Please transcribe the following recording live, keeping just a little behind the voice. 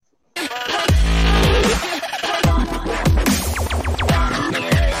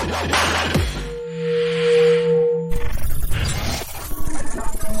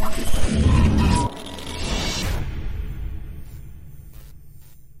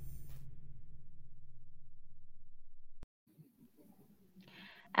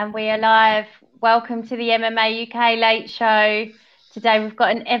And we are live. Welcome to the MMA UK Late Show. Today we've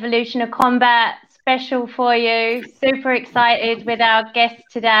got an Evolution of Combat special for you. Super excited with our guest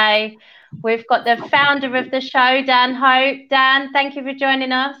today. We've got the founder of the show, Dan Hope. Dan, thank you for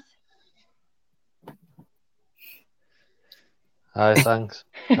joining us. Hi, thanks.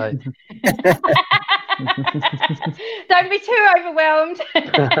 Hi. Don't be too overwhelmed.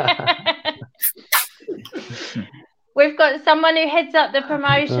 We've got someone who heads up the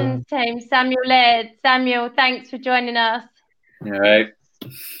promotions team, Samuel Laird. Samuel, thanks for joining us. All right.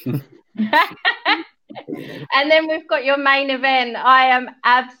 And then we've got your main event. I am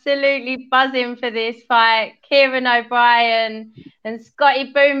absolutely buzzing for this fight. Kieran O'Brien and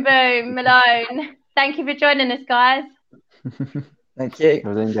Scotty Boom Boom Malone. Thank you for joining us, guys. Thank you.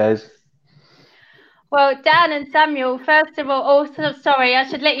 Well done, guys. Well, Dan and Samuel, first of all, sorry, I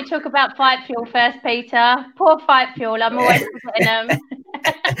should let you talk about Fight Fuel first, Peter. Poor Fight Fuel, I'm always forgetting them.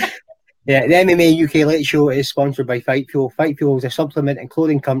 Yeah, the MMA UK Late Show is sponsored by Fight Fuel. Fight Fuel is a supplement and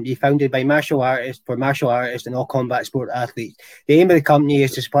clothing company founded by martial artists for martial artists and all combat sport athletes. The aim of the company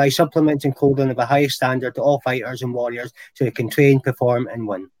is to supply supplements and clothing of the highest standard to all fighters and warriors so they can train, perform and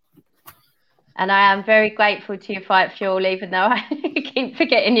win. And I am very grateful to you, Fight Fuel, even though I keep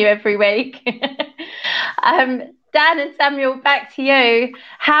forgetting you every week. Dan and Samuel, back to you.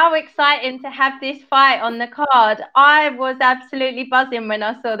 How exciting to have this fight on the card. I was absolutely buzzing when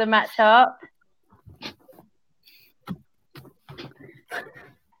I saw the matchup.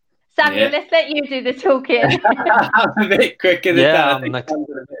 Samuel, let's let you do the talking. I'm a bit quicker than that. I'm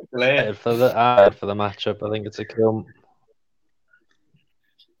excited for the matchup. I think it's a cool.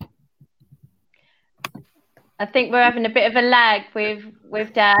 I think we're having a bit of a lag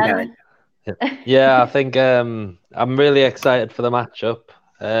with Dan. Yeah, I think I'm really excited for the matchup.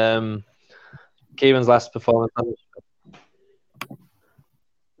 Kieran's last performance on the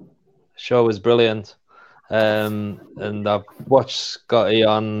show was brilliant. And I've watched Scotty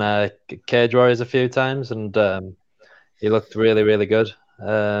on Cage Warriors a few times, and he looked really, really good.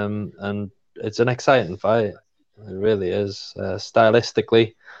 And it's an exciting fight. It really is.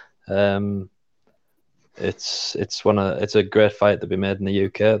 Stylistically, it's a great fight to be made in the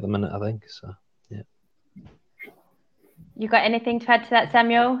UK at the minute, I think. So yeah. You got anything to add to that,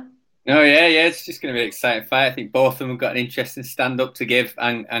 Samuel? No, yeah, it's just going to be an exciting fight. I think both of them have got an interesting stand-up to give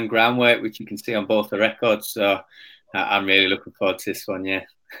and groundwork, which you can see on both the records. So I'm really looking forward to this one, yeah.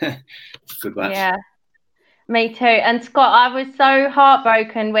 Good match. Yeah, me too. And Scott, I was so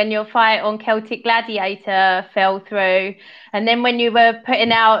heartbroken when your fight on Celtic Gladiator fell through. And then when you were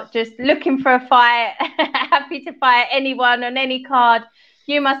putting out, just looking for a fight, happy to fight anyone on any card,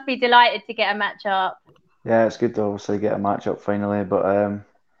 you must be delighted to get a match up. Yeah, it's good to obviously get a match up finally, but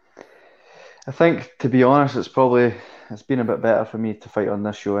I think, to be honest, it's been a bit better for me to fight on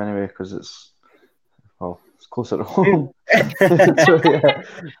this show anyway, because it's closer to home. So, yeah.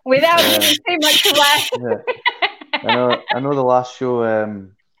 Without giving too much away. Yeah. I know the last show,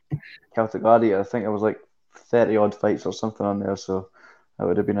 Celtic Gladiator, I think it was like 30 odd fights or something on there, so that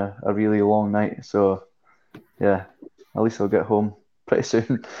would have been a really long night. So yeah, at least I'll get home pretty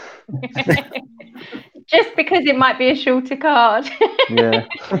soon. Just because it might be a shorter card. Yeah.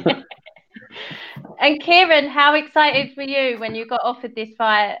 And Kieran, how excited were you when you got offered this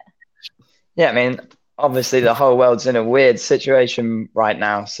fight? Yeah, I mean, obviously the whole world's in a weird situation right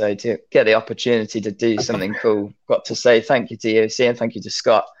now. So to get the opportunity to do something cool, got to say thank you to UFC and thank you to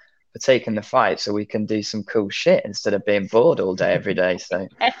Scott for taking the fight so we can do some cool shit instead of being bored all day, every day. So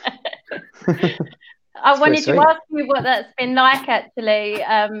I wanted to ask you what that's been like, actually,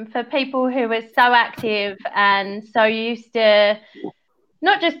 for people who are so active and so used to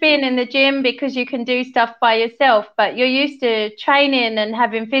not just being in the gym because you can do stuff by yourself, but you're used to training and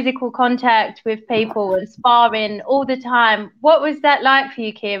having physical contact with people and sparring all the time. What was that like for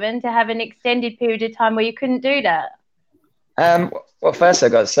you, Kieran, to have an extended period of time where you couldn't do that? Well, first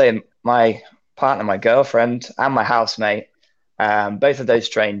I've got to say my partner, my girlfriend and my housemate, both of those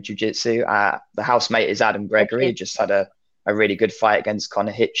train jiu-jitsu. The housemate is Adam Gregory, who just had a really good fight against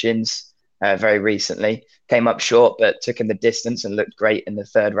Connor Hitchens very recently. Came up short, but took in the distance and looked great in the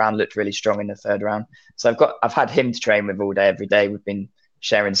third round, looked really strong in the third round. So I've had him to train with all day, every day. We've been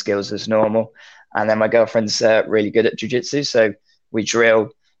sharing skills as normal. And then my girlfriend's really good at jiu-jitsu. So we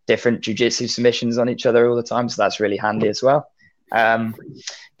drill different jiu-jitsu submissions on each other all the time. So that's really handy as well. But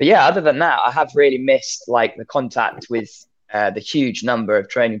yeah, other than that, I have really missed like the contact with the huge number of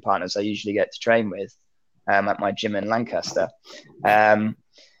training partners I usually get to train with at my gym in Lancaster.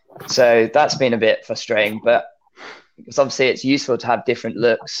 So that's been a bit frustrating, but because obviously it's useful to have different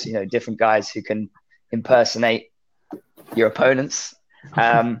looks, different guys who can impersonate your opponents.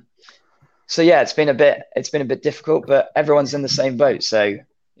 So yeah, it's been a bit difficult, but everyone's in the same boat. So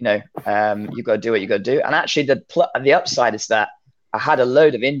you've got to do what you got to do. And actually, the upside is that I had a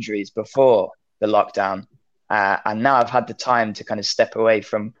load of injuries before the lockdown, and now I've had the time to kind of step away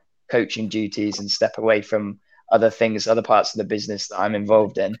from coaching duties and step away from other things, other parts of the business that I'm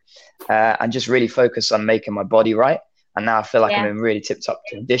involved in, and just really focus on making my body right. And now I feel like I'm in really tip-top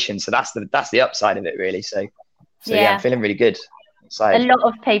condition. So that's the upside of it, really. So yeah, I'm feeling really good. A lot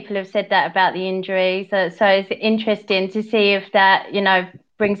of people have said that about the injuries. So it's interesting to see if that,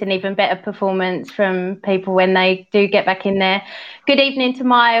 brings an even better performance from people when they do get back in there. Good evening to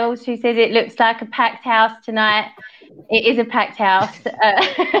Miles, who says it looks like a packed house tonight. It is a packed house.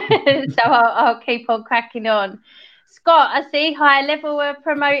 So I'll keep on cracking on. Scott, I see High Level are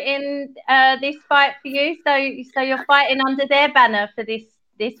promoting this fight for you. So you're fighting under their banner for this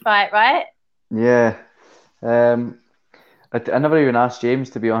fight, right? Yeah. I never even asked James,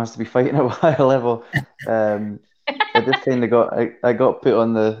 to be honest, to be fighting at High Level. I just kind of I got put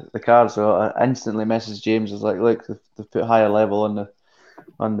on the card, so I instantly messaged James. I was like, look, they've put High Level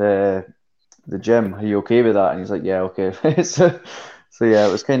on the gym. Are you okay with that? And he's like, yeah, okay. so yeah,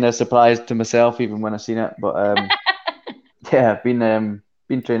 it was kind of a surprise to myself even when I seen it. But yeah, I've been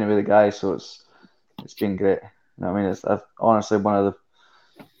training with the guys, so it's been great. You know what I mean? It's honestly one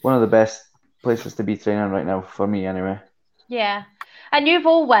of the best places to be training right now for me, anyway. Yeah. And you've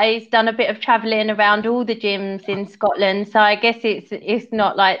always done a bit of travelling around all the gyms in Scotland, so I guess it's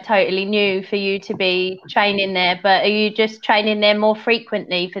not like totally new for you to be training there, but are you just training there more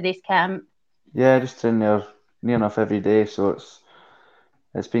frequently for this camp? Yeah, just training there near enough every day, so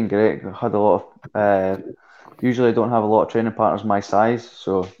it's been great. I've had a lot of usually I don't have a lot of training partners my size,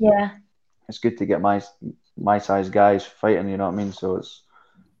 so yeah, it's good to get my size guys fighting, you know what I mean? So it's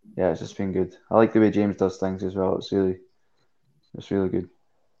just been good. I like the way James does things as well. It's really good.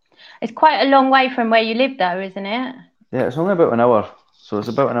 It's quite a long way from where you live, though, isn't it? Yeah, it's only about an hour. So it's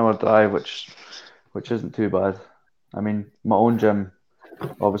about an hour drive, which isn't too bad. I mean, my own gym,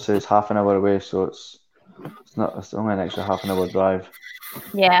 obviously, is half an hour away, so it's only an extra half an hour drive.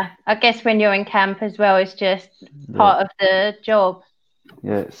 Yeah, I guess when you're in camp as well, it's just part of the job.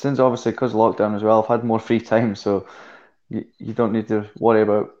 Yeah, since obviously because lockdown as well, I've had more free time, so you don't need to worry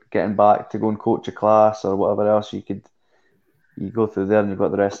about getting back to go and coach a class or whatever else. You go through there and you've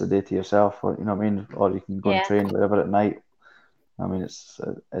got the rest of the day to yourself, or you know what I mean, or you can go and train wherever at night. I mean, it's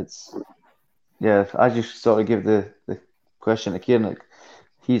as you sort of give the question to Kieran, like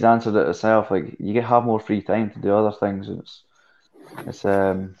he's answered it himself. Like you have more free time to do other things. It's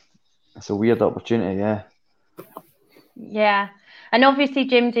a weird opportunity, yeah. Yeah. And obviously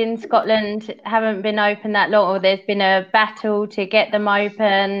gyms in Scotland haven't been open that long, or there's been a battle to get them open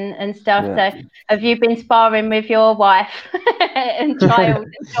and stuff. Yeah. So have you been sparring with your wife and child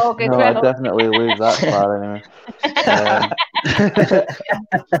and dog as well? No, I definitely lose that spar anyway.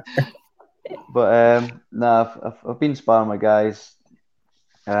 But I've been sparring my guys.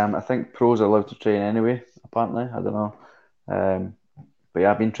 I think pros are allowed to train anyway, apparently. I don't know. But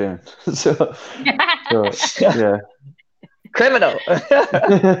yeah, I've been training. so yeah. Criminal.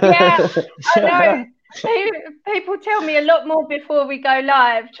 Yeah, I know. People tell me a lot more before we go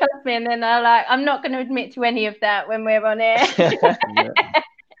live, trust me, and then I'm not going to admit to any of that when we're on air. Yeah.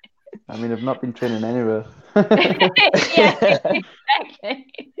 I mean, I've not been training anywhere. Yeah, exactly.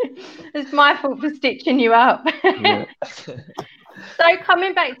 It's my fault for stitching you up. Yeah. So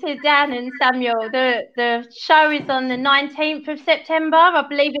coming back to Dan and Samuel, the show is on the 19th of September. I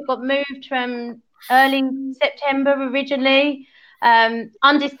believe it got moved from early September originally.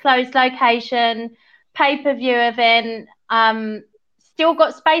 Undisclosed location, pay-per-view event. Still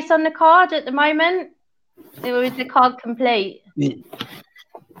got space on the card at the moment? Or is the card complete?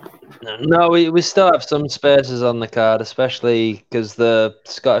 No, we still have some spaces on the card, especially because the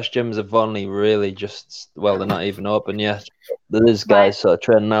Scottish gyms have only really they're not even open yet. There's guys sort of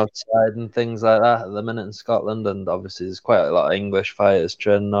training outside and things like that at the minute in Scotland, and obviously there's quite a lot of English fighters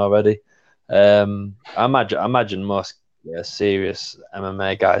training already. I imagine most serious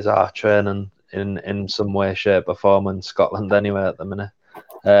MMA guys are training in some way, shape, or form in Scotland anyway at the minute.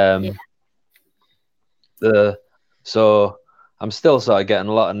 So I'm still sort of getting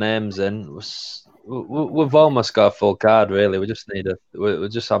a lot of names in. We've almost got a full card, really. We just need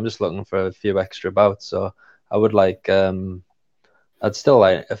I'm just looking for a few extra bouts. So I would like, I'd still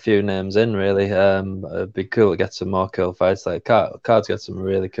like a few names in, really. It'd be cool to get some more cool fights. Like Card's got some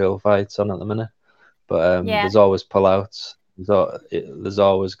really cool fights on at the minute, but there's always pullouts. There's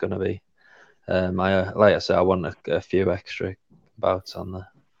always going to be. Like I said, I want a few extra bouts on there.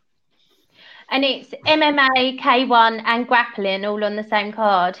 And it's MMA, K1 and grappling all on the same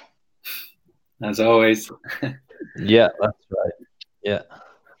card. As always. Yeah, that's right. Yeah.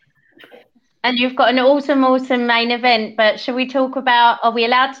 And you've got an awesome main event, but are we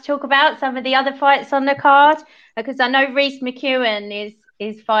allowed to talk about some of the other fights on the card? Because I know Rhys McEwen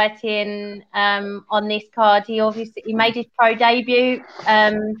is fighting on this card. He made his pro debut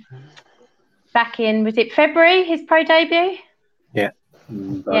back in, was it February, his pro debut? Yeah.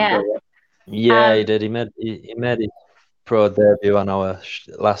 Yeah, he did. He made his pro debut on our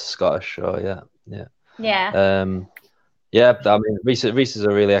last Scottish show. Yeah. Yeah, I mean, Rhys is a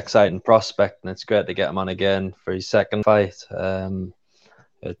really exciting prospect, and it's great to get him on again for his second fight.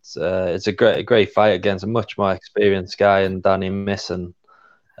 It's a great fight against a much more experienced guy in Danny Misson.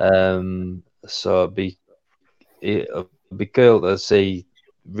 So it'll be cool to see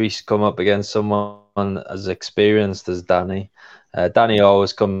Rhys come up against someone as experienced as Danny. Danny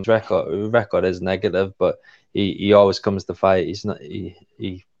always comes record is negative, but he always comes to fight.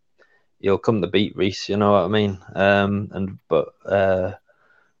 He'll come to beat Rhys, you know what I mean? But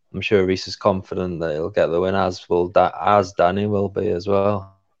I'm sure Rhys is confident that he'll get the win, as Danny will be as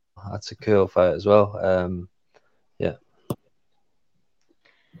well. That's a cool fight as well. Yeah.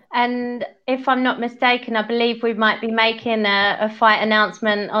 And if I'm not mistaken, I believe we might be making a fight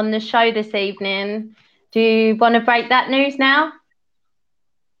announcement on the show this evening. Do you want to break that news now?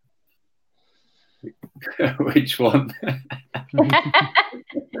 Which one?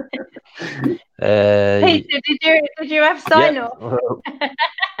 Peter, did you have sign off?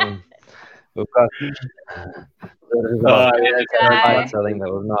 We've got I think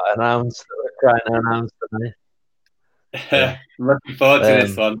that we've not announced. We're trying to announce tonight. I'm looking forward to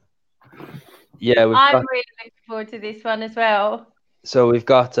this one. Yeah, I'm really looking forward to this one as well. So we've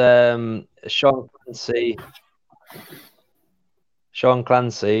got Sean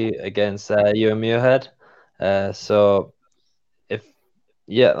Clancy against Ewan Muirhead. So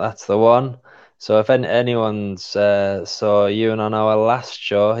that's the one. So if anyone's saw Ewan on our last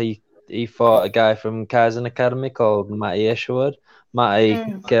show, he fought a guy from Kaizen Academy called Matty Isherwood. Matty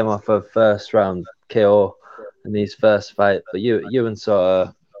came off a first round KO in his first fight, but Ewan sort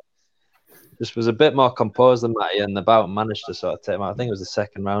of just was a bit more composed than Matty, and the bout managed to sort of take him out. I think it was the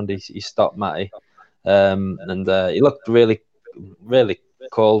second round he stopped Matty, and he looked really, really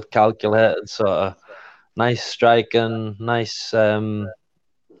cold, calculated, sort of nice striking, nice ground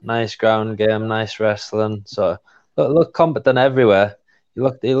game, nice wrestling. So look competent everywhere. He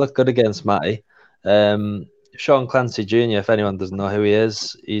looked good against Matty. Sean Clancy Jr., if anyone doesn't know who he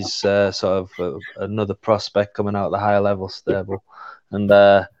is, he's sort of another prospect coming out of the higher level stable, and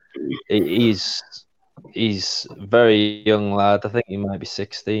he's a very young lad. I think he might be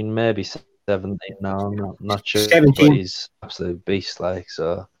 16, maybe 17 now. I'm not sure. 17. But he's absolute beast, like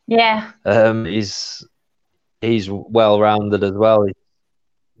so. Yeah. He's well rounded as well. He's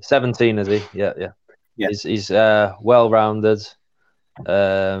 17, is he? Yeah. He's well rounded.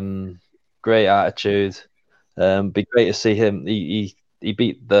 Great attitude. Be great to see him. He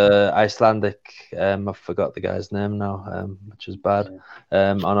beat the Icelandic. I forgot the guy's name now, which was bad.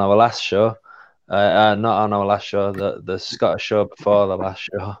 On our last show, not on our last show, the Scottish show before the last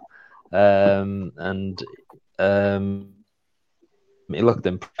show, and he looked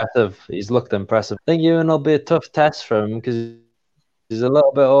impressive. He's looked impressive. I think Ewan will be a tough test for him because he's a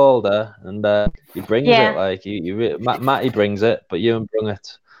little bit older, and he brings it. Like Matty brings it, but Ewan brung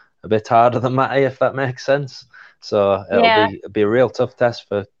it a bit harder than Matty, if that makes sense. So it'll be a real tough test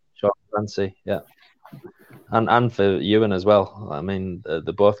for Sean Clancy, and for Ewan as well. I mean, they're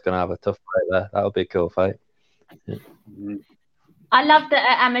both going to have a tough fight there. That'll be a cool fight. Yeah. I love that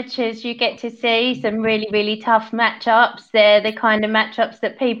at amateurs you get to see some really, really tough matchups. They're the kind of matchups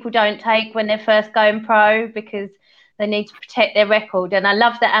that people don't take when they're first going pro because they need to protect their record. And I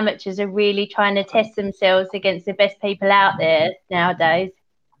love that amateurs are really trying to test themselves against the best people out there nowadays.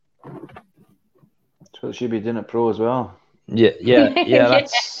 That's what she'd be doing at pro as well. Yeah.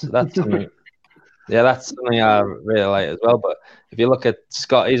 That's something. Yeah, that's something I really like as well. But if you look at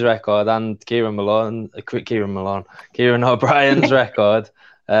Scotty's record and Kieran O'Brien's record,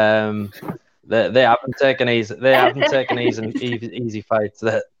 they haven't taken easy. They haven't taken easy fights.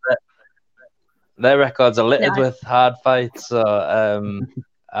 Their records are littered with hard fights. So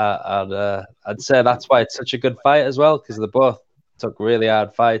I'd say that's why it's such a good fight as well, because they both took really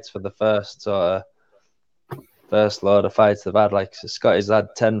hard fights for the first load of fights they've had. Like Scotty's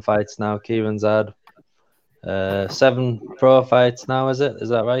had 10 fights now. Kieran's had 7 pro fights now. Is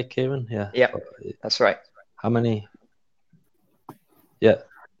that right, Kieran? Yeah, that's right. How many? Yeah.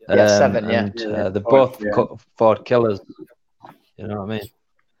 7. And they both fought killers. You know what I mean?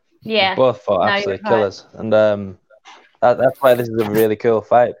 Yeah. Both fought No, absolute you're right. killers, and that's why this is a really cool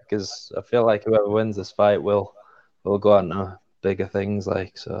fight, because I feel like whoever wins this fight will go on to bigger things.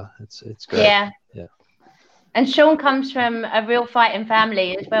 Like, so it's great. Yeah. Yeah. And Sean comes from a real fighting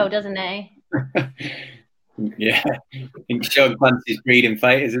family as well, doesn't he? Yeah, I think Sean fancies breeding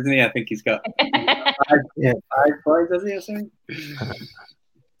fighters, isn't he? I think he's got 5 boys, does he, or something?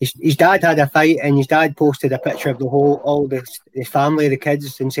 His dad had a fight, and his dad posted a picture of all the family, the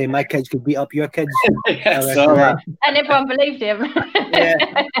kids, and saying, "My kids could beat up your kids." Yeah, I saw that. And everyone believed him. Yeah.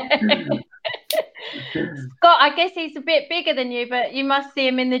 Scott, I guess he's a bit bigger than you, but you must see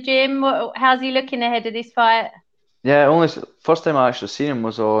him in the gym. How's he looking ahead of this fight? Yeah, first time I actually seen him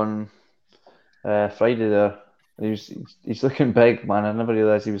was on Friday there. He's looking big, man. I never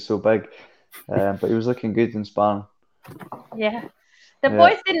realised he was so big, but he was looking good in sparring. Yeah. The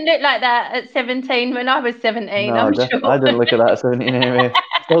boys didn't look like that at 17 when I was 17, No, I'm sure. I didn't look at that at 17 anyway.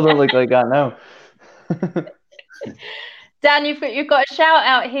 Still don't look like that now. Dan, you've got a shout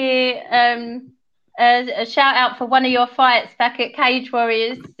out here, a shout out for one of your fights back at Cage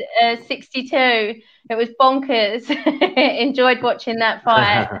Warriors 62. It was bonkers. Enjoyed watching that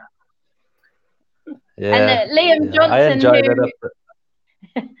fight. Yeah. And Liam Johnson, I enjoyed it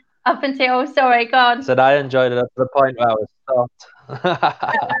up until, sorry, go on. Said I enjoyed it up to the point where I was stopped.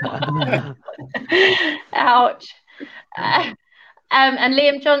 Ouch. And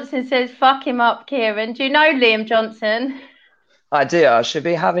Liam Johnson says, "Fuck him up, Kieran." Do you know Liam Johnson? I do. I should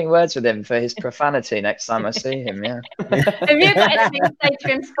be having words with him for his profanity next time I see him. Yeah. Have you got anything to say to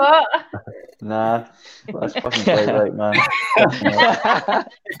him, Scott? Nah, that's fucking quite right, man.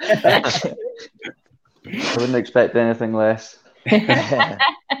 I wouldn't expect anything less.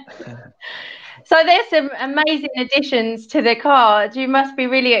 So there's some amazing additions to the card. You must be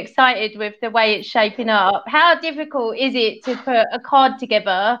really excited with the way it's shaping up. How difficult is it to put a card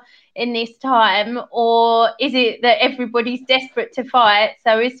together in this time, or is it that everybody's desperate to fight,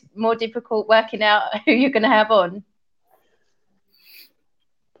 so it's more difficult working out who you're going to have on?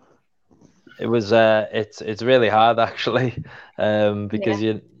 It was it's really hard actually, because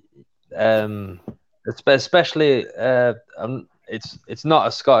especially it's not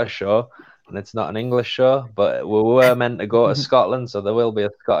a Scottish show and it's not an English show, but we were meant to go to Scotland, so there will be a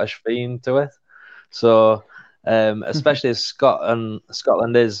Scottish theme to it. So especially as Scotland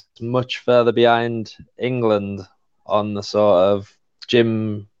is much further behind England on the sort of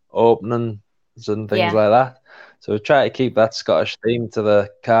gym openings and things like that. So we try to keep that Scottish theme to the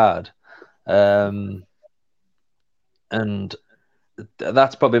card. And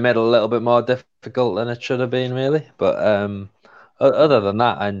that's probably made it a little bit more difficult than it should have been, really. But other than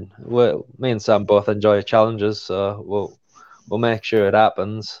that, me and Sam both enjoy challenges, so we'll make sure it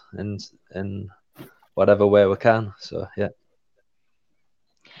happens in whatever way we can. So yeah.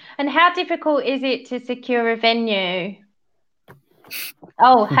 And how difficult is it to secure a venue?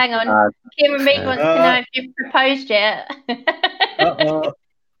 Oh, hang on. Kieran Mead wants to know if you've proposed yet.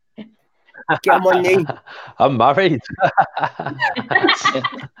 Get him on knee. I'm married.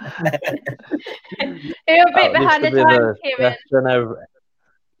 You're a bit behind the times, Kieran.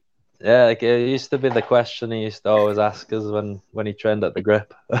 Yeah, like it used to be the question he used to always ask us when he trained at the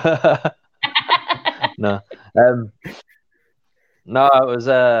Grip. No, it was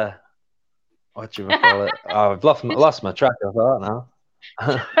what do you call it? Oh, I've lost my track of thought now.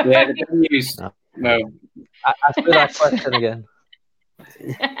 Yeah, the venues. Well, ask me that question again.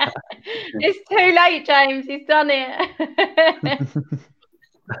 It's too late, James. He's done it.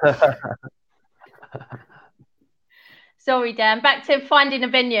 Sorry, Dan. Back to finding a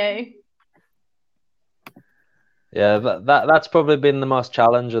venue. Yeah, that's probably been the most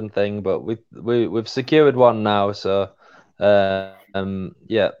challenging thing, but we've secured one now. So, I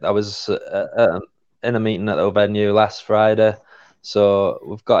was in a meeting at the venue last Friday, so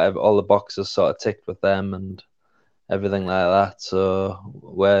we've got all the boxes sort of ticked with them and everything like that. So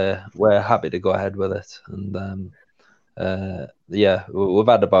we're happy to go ahead with it. And we've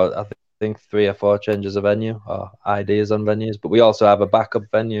had about I think 3 or 4 changes of venue or ideas on venues, but we also have a backup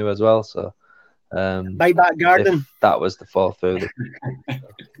venue as well. So. My back garden. That was the fall through.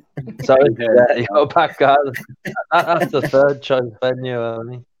 Sorry, your back garden. That's the third choice venue. I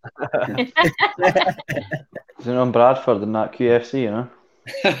mean. Is it on Bradford and that QFC, you know?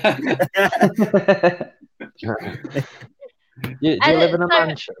 Do you live in a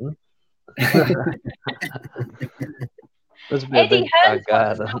mansion? Eddie Hearn's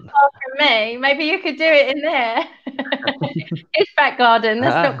not far from me. Maybe you could do it in there. His back garden.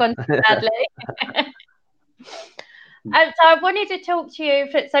 That's not gone too badly. So I wanted to talk to you.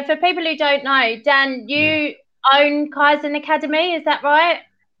 For people who don't know, Dan, you own Kaizen Academy. Is that right?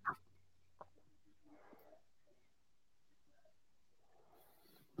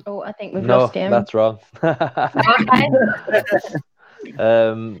 Oh, I think we've No, lost him. that's wrong. Okay.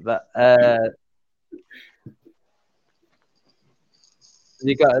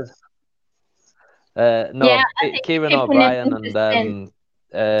 You guys. No, Yeah, I think Kieran people O'Brien need to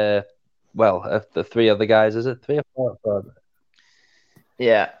and the three other guys. Is it 3 or 4?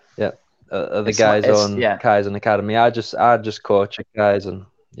 Yeah. Yeah, the It's guys like- on yeah. Kaizen Academy. I just coach at Kaizen.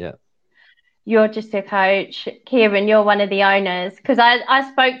 Yeah. You're just a coach. Kieran, you're one of the owners. Because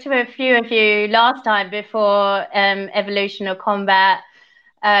I spoke to a few of you last time before Evolution or Combat.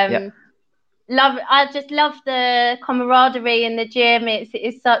 Yeah. I just love the camaraderie in the gym.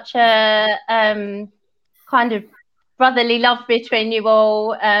 It's such a kind of brotherly love between you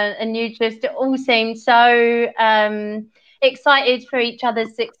all, and you just all seem so excited for each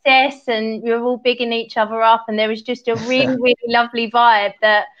other's success, and you're all bigging each other up, and there was just a really, really lovely vibe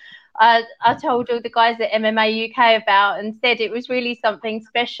that I told all the guys at MMA UK about, and said it was really something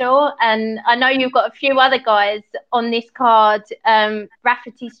special. And I know you've got a few other guys on this card,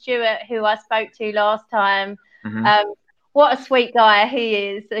 Rafferty Stewart, who I spoke to last time. Mhm. What a sweet guy he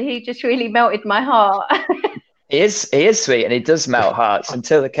is. He just really melted my heart. He is sweet, and he does melt hearts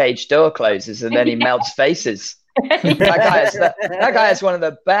until the cage door closes, and then he melts faces. That guy is one of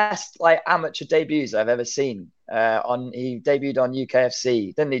the best amateur debuts I've ever seen. He debuted on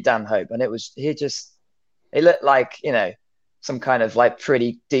UKFC, didn't he, Dan Hope? And he looked like some kind of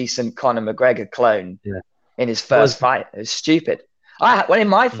pretty decent Conor McGregor clone in his first fight. It was stupid. When in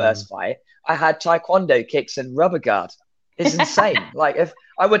my first fight, I had taekwondo kicks and rubber guard. It's insane. If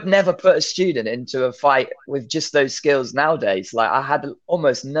I would never put a student into a fight with just those skills nowadays. I had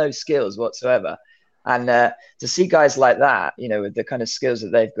almost no skills whatsoever. And to see guys like that, with the kind of skills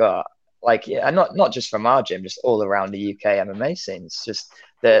that they've got, and not just from our gym, just all around the UK MMA scene, it's just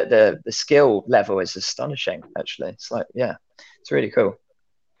the skill level is astonishing. Actually, it's it's really cool.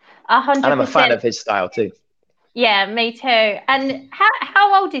 100%. And I'm a fan of his style too. Yeah, me too. And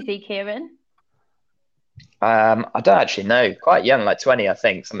how old is he, Kieran? I don't actually know. Quite young, 20, I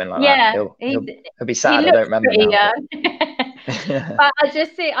think, something like that. He'll be sad. I don't remember now. But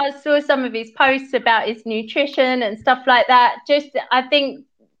I saw some of his posts about his nutrition and stuff like that. I think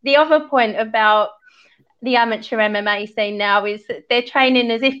the other point about the amateur MMA scene now is that they're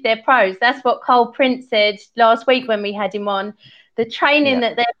training as if they're pros. That's what Cole Prince said last week when we had him on. The training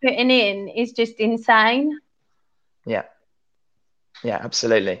that they're putting in is just insane. Yeah. Yeah,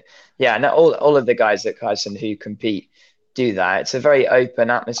 absolutely. Yeah, and all of the guys at Kaizen who compete do that. It's a very open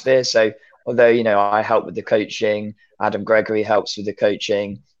atmosphere. So although, I help with the coaching, Adam Gregory helps with the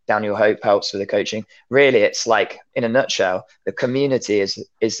coaching, Daniel Hope helps with the coaching. Really, it's in a nutshell, the community is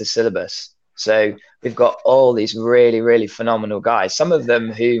the syllabus. So we've got all these really, really phenomenal guys. Some of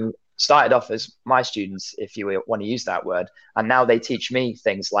them who started off as my students, if you want to use that word, and now they teach me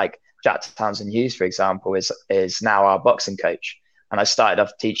things like Jack Townsend Hughes, for example, is now our boxing coach. And I started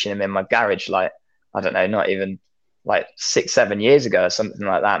off teaching him in my garage, I don't know, not even 6-7 years ago or something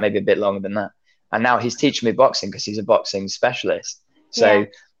like that, maybe a bit longer than that. And now he's teaching me boxing because he's a boxing specialist. So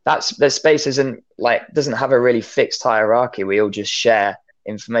the space doesn't have a really fixed hierarchy. We all just share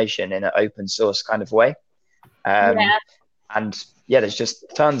information in an open source kind of way. And there's just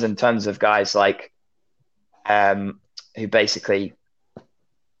tons and tons of guys who basically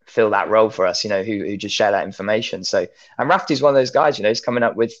fill that role for us, who just share that information. So, and Rafty's one of those guys, he's coming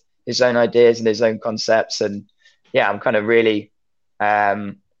up with his own ideas and his own concepts. And I'm kind of really,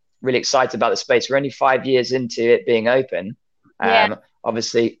 really excited about the space. We're only 5 years into it being open.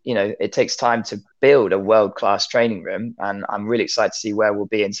 Obviously, it takes time to build a world-class training room, and I'm really excited to see where we'll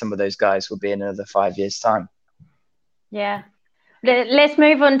be, and some of those guys will be in another 5 years' time. Yeah. Let's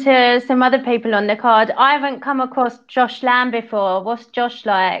move on to some other people on the card. I haven't come across Josh Lamb before. What's Josh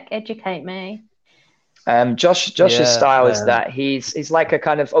like? Educate me. Josh's style is that he's like a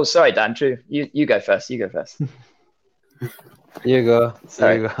kind of. Oh, sorry, Dan. Drew, you go first. You go first. You go.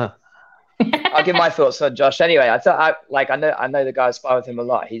 Sorry. You go. I'll give my thoughts on Josh. Anyway, I know the guy I spar with him a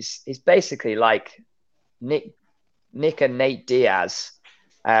lot. He's basically like Nick and Nate Diaz,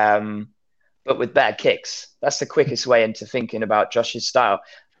 but with better kicks. That's the quickest way into thinking about Josh's style.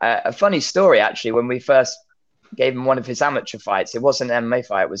 A funny story, actually, when we first gave him one of his amateur fights, it wasn't an MMA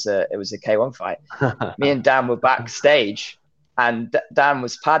fight, it was a K1 fight. Me and Dan were backstage, and Dan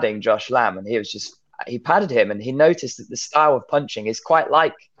was padding Josh Lamb, and he padded him, and he noticed that the style of punching is quite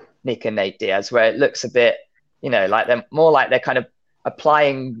like Nick and Nate Diaz, where it looks a bit, like they're kind of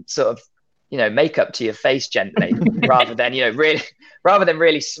applying sort of, makeup to your face gently rather than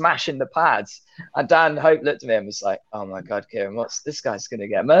really smashing the pads. And Dan Hope looked at me and was like, "Oh my God, Kieran, this guy's going to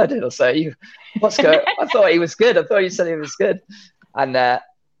get murdered or so. What's going?" I thought he was good. I thought you said he was good. And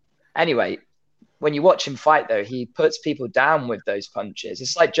Anyway, when you watch him fight, though, he puts people down with those punches.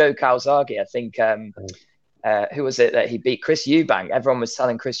 It's like Joe Calzaghe. I think, who was it that he beat? Chris Eubank. Everyone was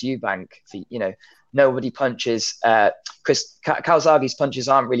telling Chris Eubank, nobody punches. Calzaghe's punches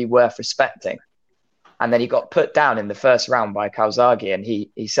aren't really worth respecting. And then he got put down in the first round by Calzaghe, and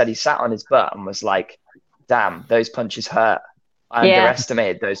he said he sat on his butt and was like, damn, those punches hurt. I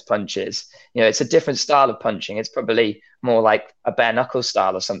underestimated those punches. It's a different style of punching. It's probably more like a bare knuckle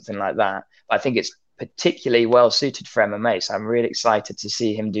style or something like that. But I think it's particularly well suited for MMA. So I'm really excited to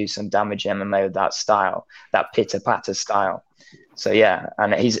see him do some damage in MMA with that style, that pitter patter style. So yeah,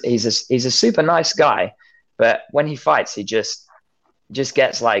 and he's a super nice guy, but when he fights, he just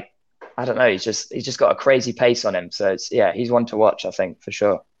gets like, I don't know, he's just got a crazy pace on him. So he's one to watch, I think, for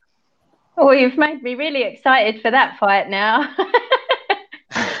sure. Oh, you've made me really excited for that fight now.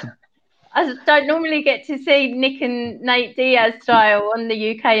 I don't normally get to see Nick and Nate Diaz style on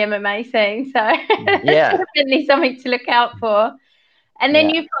the UK MMA scene, so yeah, definitely something to look out for. And then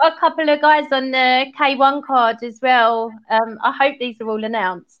you've got a couple of guys on the K1 card as well. I hope these are all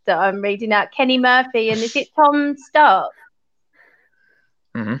announced that I'm reading out. Kenny Murphy, and is it Tom Stark?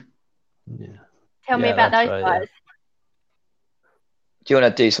 Mm-hmm. Yeah. Tell me about those guys. Do you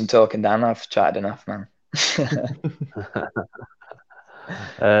want to do some talking, Dan? I've chatted enough, man.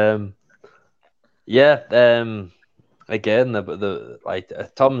 Again,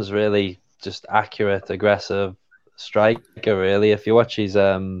 Tom's really just accurate, aggressive striker. Really, if you watch his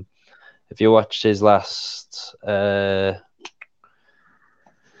last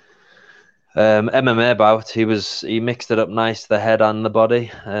MMA bout, he mixed it up nice, the head and the body.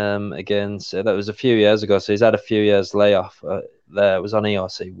 Against that was a few years ago, so he's had a few years layoff. There it was on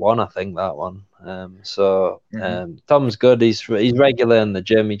ERC 1, I think, that one. Tom's good. He's regular in the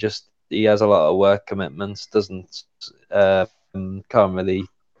gym. He has a lot of work commitments. Can't really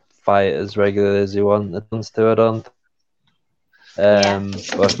fight as regularly as he wants to. I don't.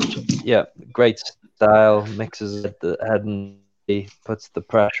 But yeah, great style. Mixes the head and he puts the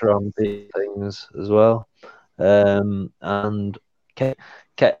pressure on things as well. And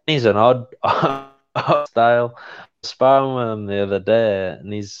Kenny's an odd style. Sparring with him the other day,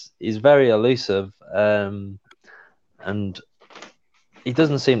 and he's very elusive, and he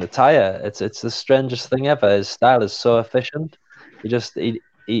doesn't seem to tire. It's the strangest thing ever. His style is so efficient.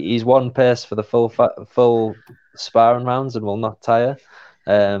 He's one pace for the full sparring rounds and will not tire.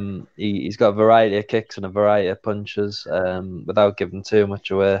 He's got a variety of kicks and a variety of punches. Without giving too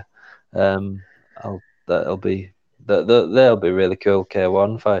much away, they'll be really cool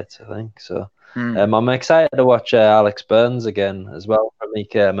K1 fights, I think. So. I'm excited to watch Alex Burns again as well from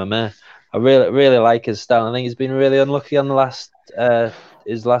EK MMA. I really like his style. I think he's been really unlucky on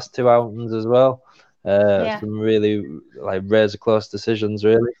his last two outings as well. Some really razor close decisions,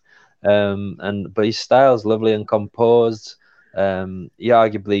 really. But his style's lovely and composed. He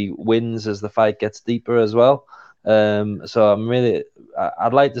arguably wins as the fight gets deeper as well. So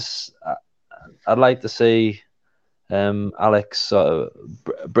I'd like to see. Alex sort of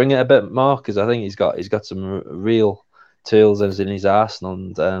bring it a bit more, because I think he's got some real tools in his arsenal,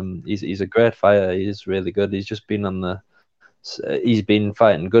 and he's a great fighter. He's really good. He's been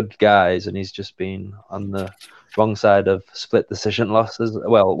fighting good guys, and he's just been on the wrong side of split decision losses.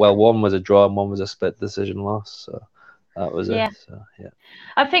 Well, one was a draw and one was a split decision loss. So that was it. So, yeah.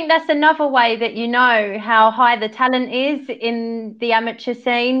 I think that's another way that you know how high the talent is in the amateur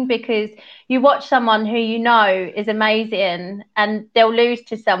scene, because you watch someone who you know is amazing and they'll lose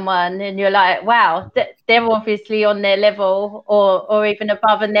to someone and you're like, wow, they're obviously on their level or even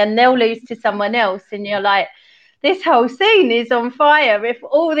above, and then they'll lose to someone else and you're like, this whole scene is on fire. If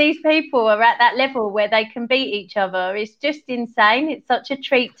all these people are at that level where they can beat each other, it's just insane. It's such a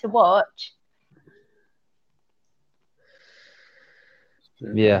treat to watch.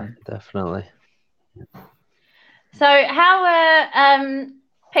 Yeah, definitely. So how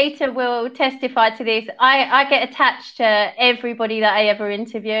Peter will testify to this. I get attached to everybody that I ever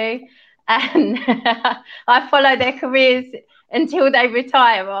interview, and I follow their careers until they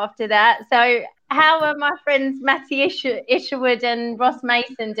retire after that. So how are my friends Matty Isherwood and Ross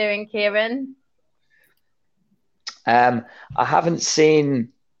Mason doing, Kieran? I haven't seen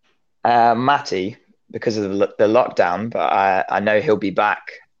Matty because of the lockdown, but I know he'll be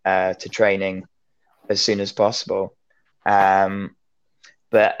back to training as soon as possible. But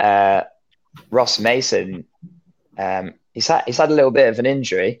Ross Mason, he's had a little bit of an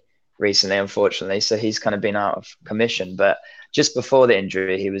injury recently, unfortunately, so he's kind of been out of commission. But just before the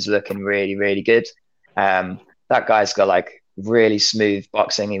injury, he was looking really, really good. That guy's got like really smooth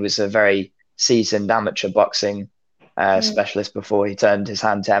boxing. He was a very seasoned amateur boxing specialist before he turned his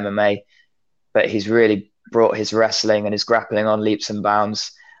hand to MMA. But he's really brought his wrestling and his grappling on leaps and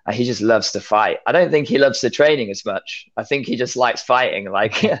bounds. And he just loves to fight. I don't think he loves the training as much. I think he just likes fighting.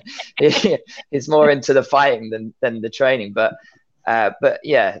 Like he's more into the fighting than the training. But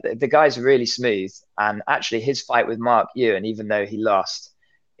yeah, the guy's really smooth. And actually, his fight with Mark Ewan, even though he lost,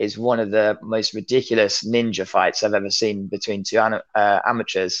 is one of the most ridiculous ninja fights I've ever seen between two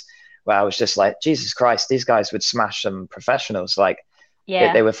amateurs. Where I was just like, Jesus Christ, these guys would smash some professionals. Like,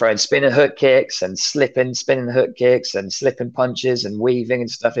 they were throwing spinning hook kicks and spinning hook kicks and slipping punches and weaving and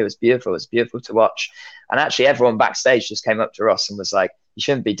stuff. It was beautiful. It was beautiful to watch. And actually, everyone backstage just came up to Ross and was like, you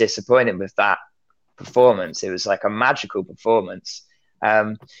shouldn't be disappointed with that performance. It was like a magical performance.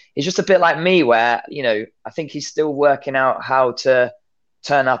 He's just a bit like me where, you know, I think he's still working out how to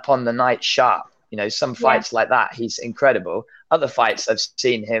turn up on the night sharp. You know, some fights like that, he's incredible. Other fights, I've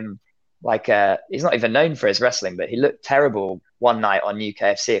seen him like, he's not even known for his wrestling, but he looked terrible one night on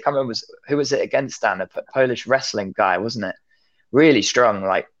UKFC. I can't remember who was it against, Dan? A Polish wrestling guy, wasn't it? Really strong,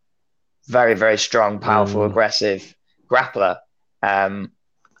 like very, very strong, powerful, aggressive grappler. And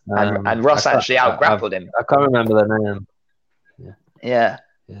Ross actually out-grappled him. I can't remember the name. Yeah.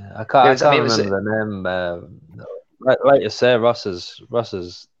 I can't remember the name. Like you say,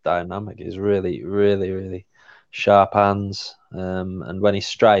 Ross's dynamic is really, really, really sharp hands. And when he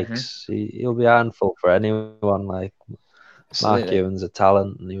strikes, he'll be a handful for anyone. Like Absolutely. Mark Ewan's a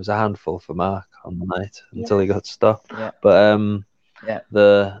talent, and he was a handful for Mark on the night until he got stopped. Yeah.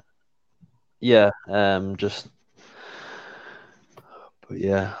 But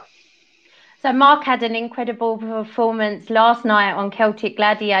So Mark had an incredible performance last night on Celtic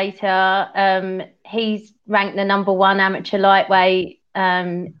Gladiator. He's ranked the #1 amateur lightweight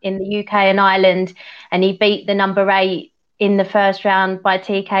in the UK and Ireland, and he beat the #8 in the first round by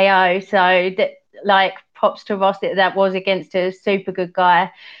TKO. So props to Ross, that was against a super good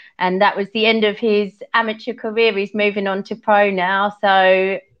guy. And that was the end of his amateur career. He's moving on to pro now.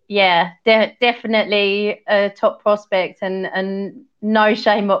 So, yeah, definitely a top prospect and no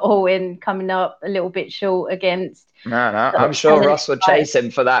shame at all in coming up a little bit short against. No, I'm sure Ross would chase him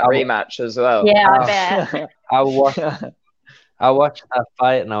for that rematch as well. Yeah, I bet. I watched that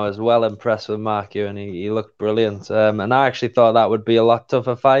fight and I was well impressed with Mark Ewan. He looked brilliant. And I actually thought that would be a lot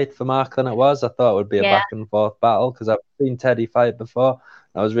tougher fight for Mark than it was. I thought it would be a back and forth battle because I've seen Teddy fight before.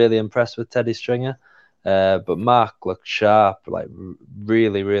 I was really impressed with Teddy Stringer. But Mark looked sharp, like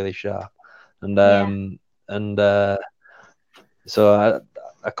really, really sharp. So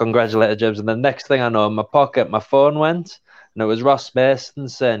I congratulated James. And the next thing I know, in my pocket, my phone went. And it was Ross Mason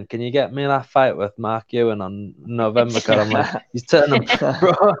saying, "Can you get me that fight with Mark Ewan on November?" Because I'm like, he's turning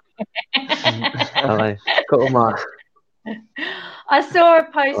pro. I'm like, come on. I saw a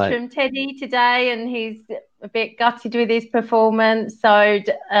post from Teddy today, and he's a bit gutted with his performance. So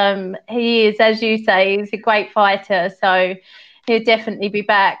he is, as you say, he's a great fighter. So he'll definitely be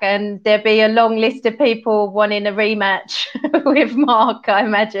back, and there'll be a long list of people wanting a rematch with Mark, I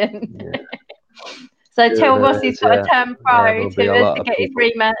imagine. Yeah. So tell Ross he's got to turn pro to get his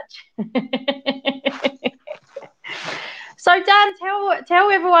rematch. So Dan,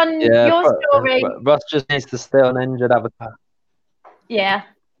 tell everyone your story. Ross just needs to stay on injured avatar. Yeah.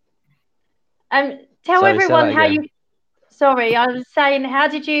 Tell everyone how you. Sorry, I was saying, how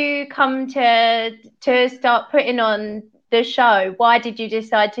did you come to start putting on the show? Why did you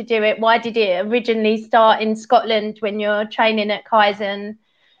decide to do it? Why did it originally start in Scotland when you're training at Kaizen?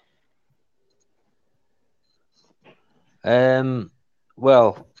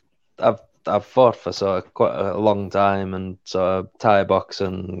 Well, I've fought for sort of quite a long time, and sort of Thai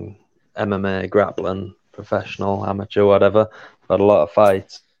boxing, MMA, grappling, professional, amateur, whatever. I've had a lot of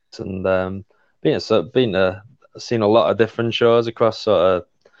fights, and seen a lot of different shows across sort of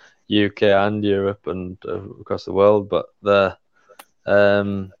UK and Europe and across the world. But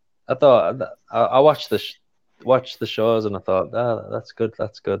I thought I watched the shows and I thought, that's good,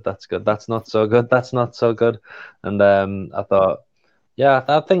 that's not so good, that's not so good. And I thought,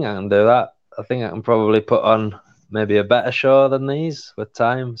 I think I can do that. I think I can probably put on maybe a better show than these with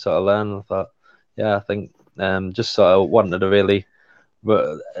time, sort of learn. I thought, I think just sort of wanted to really,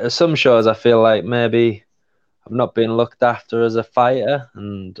 but some shows I feel like maybe I'm not being looked after as a fighter,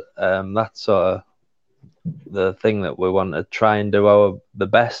 and that's sort of the thing that we want to try and do the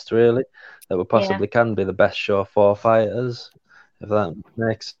best, really, that we possibly can be the best show for fighters, if that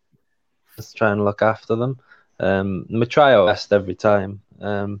makes sense. Try and look after them. We try our best every time,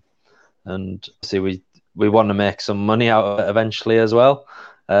 and see we want to make some money out of it eventually as well.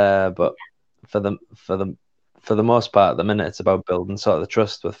 But for the most part, at the minute, it's about building sort of the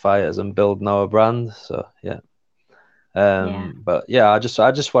trust with fighters and building our brand. So But yeah, I just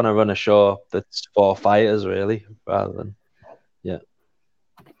want to run a show that's for fighters, really, rather than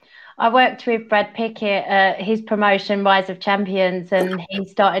I worked with Brad Pickett at his promotion, Rise of Champions, and he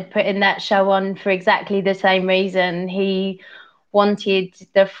started putting that show on for exactly the same reason. He wanted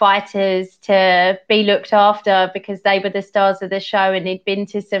the fighters to be looked after because they were the stars of the show, and he'd been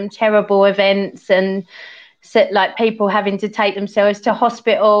to some terrible events and like people having to take themselves to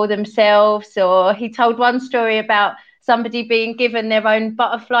hospital themselves. Or he told one story about somebody being given their own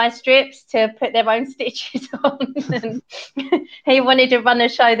butterfly strips to put their own stitches on. And he wanted to run a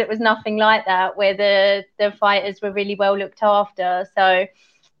show that was nothing like that, where the fighters were really well looked after. So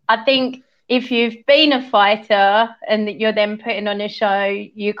I think if you've been a fighter and you're then putting on a show,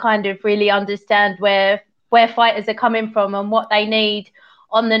 you kind of really understand where fighters are coming from and what they need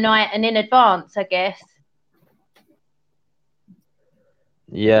on the night and in advance, I guess.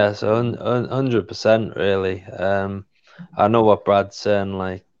 Yeah, so 100% really. I know what Brad's saying.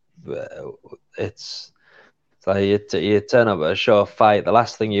 Like, it's like you turn up at a show fight. The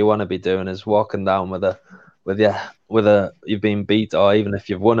last thing you want to be doing is walking down you've been beat, or even if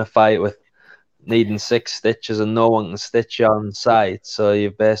you've won a fight with needing 6 stitches and no one can stitch you on site. So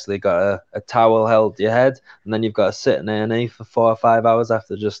you've basically got a towel held to your head, and then you've got to sit in A&E for 4 or 5 hours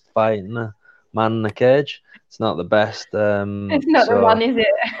after just fighting a man in a cage. It's not the best. It's not the one, is it?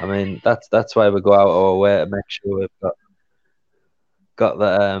 I mean, that's why we go out our way to make sure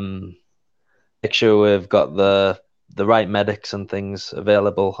we've got the right medics and things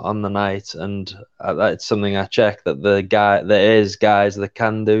available on the night, and it's something I check, that there is guys that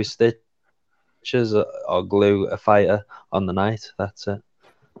can do stitches or glue a fighter on the night. That's it.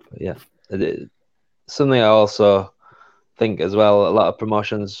 But yeah, something I also think as well, a lot of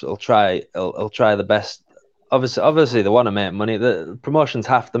promotions will try the best. Obviously, they want to make money. The promotions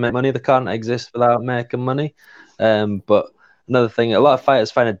have to make money. They can't exist without making money. But another thing, a lot of fighters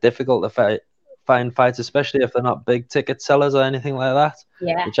find it difficult to find fights, especially if they're not big ticket sellers or anything like that.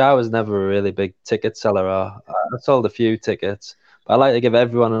 Yeah. Which I was never a really big ticket seller. I sold a few tickets, but I like to give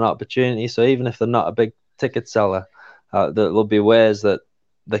everyone an opportunity. So even if they're not a big ticket seller, there'll be ways that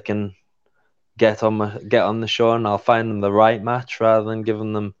they can get on the show, and I'll find them the right match rather than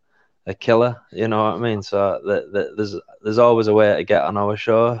giving them a killer. You know what I mean? So there's always a way to get on our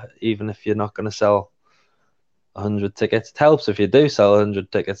show, even if you're not going to sell 100 tickets. It helps if you do sell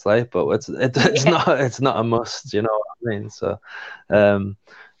 100 tickets, like, but it's not a must. You know what I mean? So,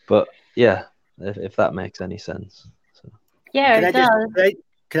 but yeah, if that makes any sense. So. Yeah, it does.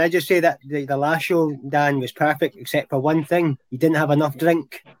 Can I just say that the last show, Dan, was perfect except for one thing: you didn't have enough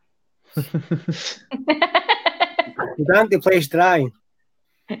drink. You drank the place dry.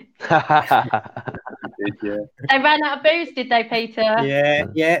 They ran out of booze, did they, Peter?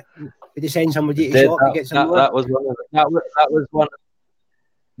 Yeah. Did they send somebody to the shop to get some more? That was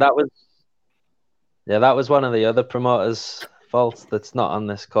one of the other promoters' faults that's not on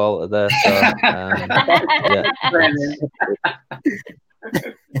this call today. So, yeah.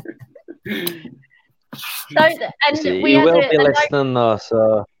 We will be listening though.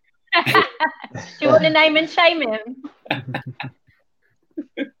 So, do you want to name and shame him?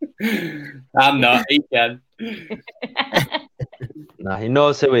 I'm not. He can. No, he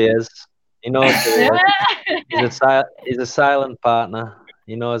knows who he is. He knows who he is. He's a silent partner.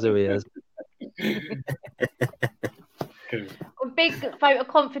 He knows who he is. A big vote of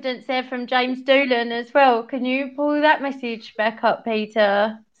confidence there from James Doolan as well. Can you pull that message back up,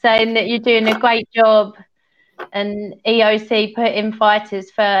 Peter, saying that you're doing a great job and EOC put in fighters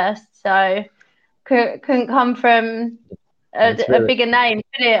first? So couldn't come from a bigger name,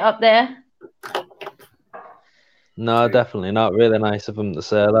 put it up there. No, definitely not. Really nice of him to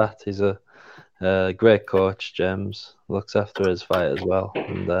say that. He's a great coach, James. Looks after his fight as well,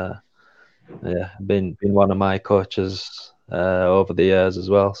 and been one of my coaches over the years as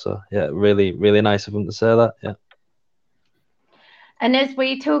well. So yeah, really, really nice of him to say that. Yeah. And as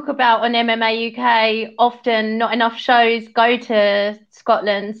we talk about on MMA UK, often not enough shows go to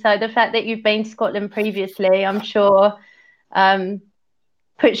Scotland. So the fact that you've been to Scotland previously, I'm sure,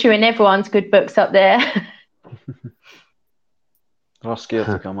 puts you in everyone's good books up there. They're scared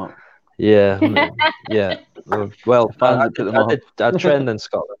to come up. Yeah. Well, I trained in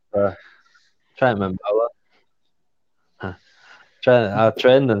Scotland. Try to remember. I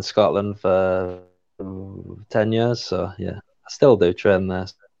trained in Scotland for 10 years, so yeah, I still do train there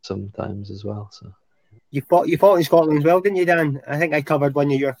sometimes as well. So you fought in Scotland as well, didn't you, Dan? I think I covered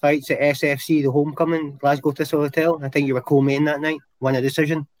one of your fights at SFC, the Homecoming, Glasgow Thistle Hotel. I think you were co-main that night, won a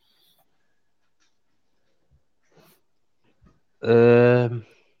decision.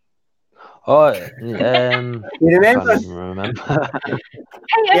 Oh, You I remember? can't even remember.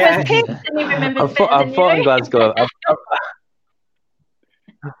 Peter Yeah. was pissed and he remembers better I than fought in you. Glasgow.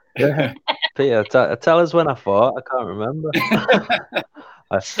 Yeah. Peter, tell us when I fought. I can't remember.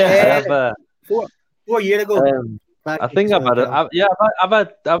 I have. 4 years ago. I think I've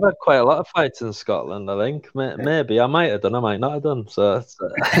had quite a lot of fights in Scotland. I think maybe I might have done, I might not have done. So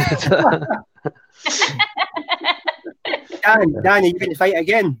Dan, are you going to fight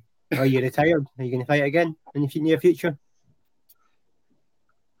again? Or are you retired? Are you going to fight again in the near future?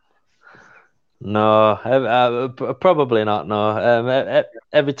 no, probably not. No,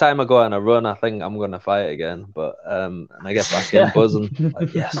 every time I go on a run, I think I'm going to fight again. But and I get back in buzzing.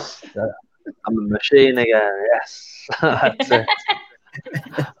 Like, yes, I'm a machine again. Yes, that's it.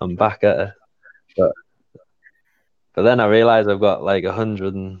 I'm back at it. But then I realise I've got like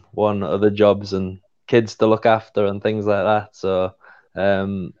 101 other jobs and kids to look after and things like that. So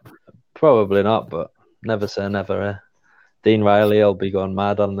probably not, but never say never. Eh? Dean Riley will be going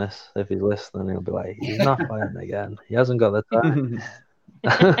mad on this if he's listening. He'll be like, he's not fighting again. He hasn't got the time.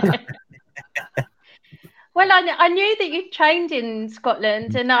 Well, I knew that you trained in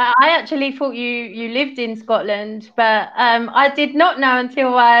Scotland, and I actually thought you lived in Scotland, but I did not know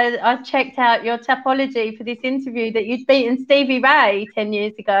until I checked out your Tapology for this interview that you'd beaten Stevie Ray 10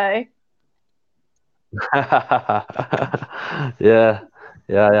 years ago. Yeah,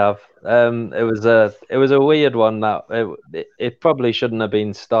 I have. It was a weird one that it probably shouldn't have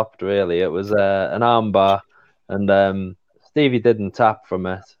been stopped. Really, it was an armbar, and Stevie didn't tap from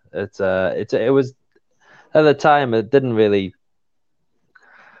it. It was at the time. It didn't really.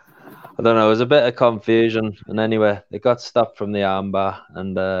 I don't know. It was a bit of confusion, and anyway, it got stopped from the armbar,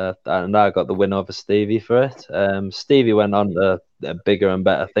 and I got the win over Stevie for it. Stevie went on to bigger and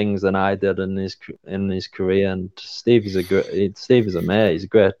better things than I did in his career, and Stevie's a mate. He's a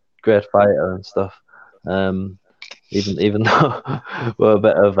great fighter and stuff. Even though we're a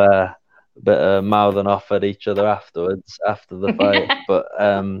bit of mouthing off at each other afterwards after the fight, but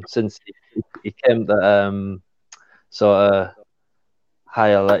since he came to sort of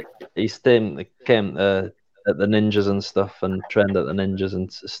higher, like he came at the Ninjas and stuff and trained at the Ninjas,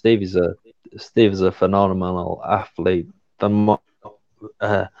 and Stevie's a phenomenal athlete,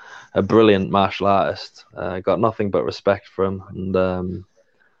 a brilliant martial artist. Got nothing but respect for him, and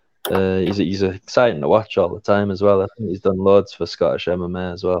he's exciting to watch all the time as well. I think he's done loads for Scottish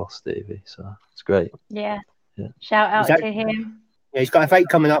MMA as well, Stevie. So it's great. Yeah. Shout out to him. Yeah, he's got a fight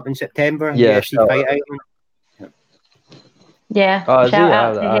coming up in September. Yeah, fight out. Yeah, shout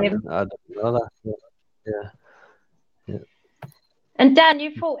out to him. I don't know that. Yeah. And Dan,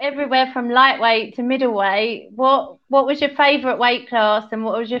 you fought everywhere from lightweight to middleweight. What was your favourite weight class, and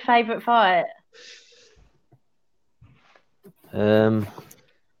what was your favourite fight?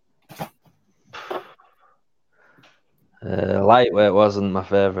 Lightweight wasn't my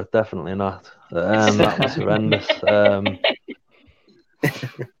favourite, definitely not. That was horrendous.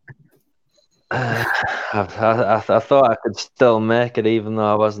 I thought I could still make it even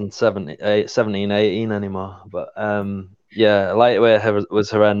though I wasn't 17, 18 anymore. But lightweight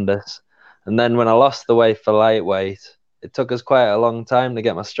was horrendous. And then when I lost the weight for lightweight, it took us quite a long time to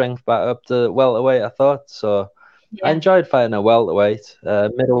get my strength back up to welterweight, I thought. So I enjoyed fighting at welterweight.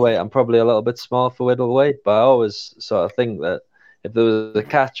 Middleweight, I'm probably a little bit small for middleweight, but I always sort of think that if there was a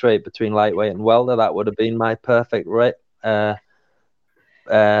catch weight between lightweight and welter, that would have been my perfect weight.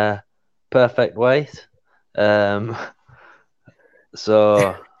 Perfect weight.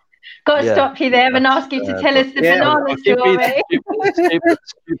 So got to stop you there and ask you to tell us the banana story.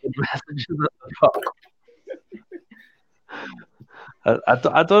 Stupid messages at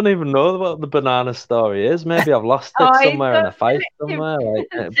the I don't even know what the banana story is. Maybe I've lost it somewhere in a fight somewhere, like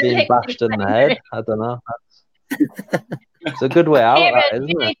being bashed in the head. I don't know. It's a good way out, Kieran, that, isn't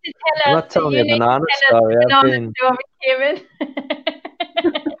you it? need to tell I'm us. not telling you a banana story. Kieran.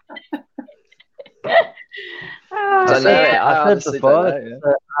 I don't know it. I said before.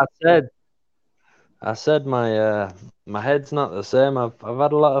 I said my head's not the same. I've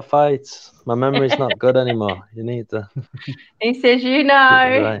had a lot of fights. My memory's not good anymore. You need to. He says, you know.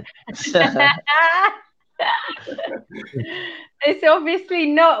 Right. It's obviously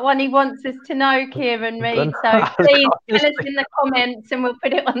not one he wants us to know, Kieran Reid. So please tell us in the comments and we'll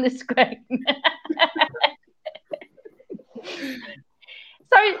put it on the screen.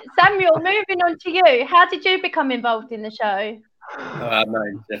 So, Samuel, moving on to you. How did you become involved in the show? Oh, I'm not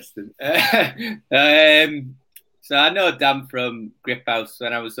interested. So I know Dan from Grip House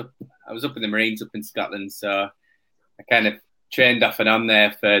when I was up in the Marines up in Scotland. So I kind of trained off and on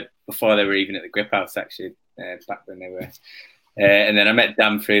there before they were even at the Grip House, actually, back when they were And then I met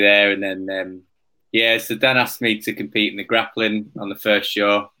Dan through there, and then so Dan asked me to compete in the grappling on the first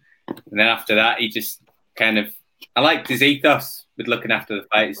show, and then after that he just kind of, I liked his ethos with looking after the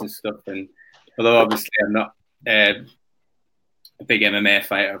fighters and stuff. And although obviously I'm not a big MMA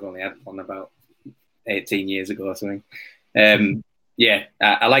fighter, I've only had one about 18 years ago or something.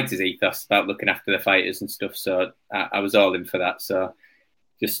 I liked his ethos about looking after the fighters and stuff, so I was all in for that. So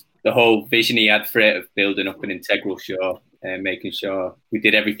just the whole vision he had for it of building up an integral show and making sure we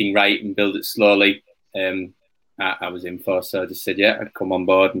did everything right and build it slowly, I was in for. So I just said, I'd come on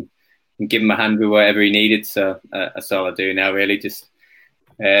board and give him a hand with whatever he needed. So that's all I do now, really. Just,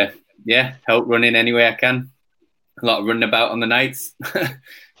 help run in any way I can. A lot of running about on the nights.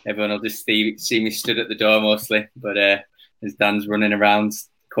 Everyone will just see me stood at the door mostly. But as Dan's running around,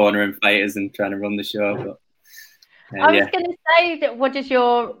 cornering fighters and trying to run the show. But, I was going to say that what does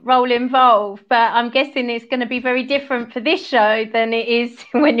your role involve, but I'm guessing it's going to be very different for this show than it is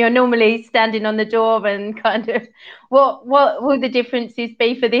when you're normally standing on the door and kind of what will the differences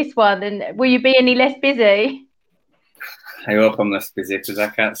be for this one, and will you be any less busy? I hope I'm less busy because I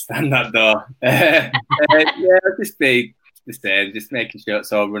can't stand that door. I'll just be the same, just making sure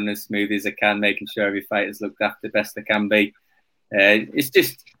it's all running as smooth as I can, making sure every fighter's looked after best they can be. It's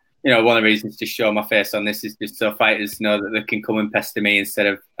just, one of the reasons to show my face on this is just so fighters know that they can come and pester me instead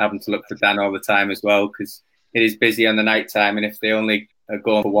of having to look for Dan all the time as well, because it is busy on the night time, and if they only are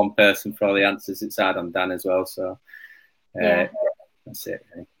going for one person for all the answers, it's hard on Dan as well. So that's it.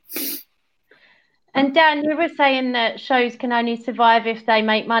 Really. And Dan, you were saying that shows can only survive if they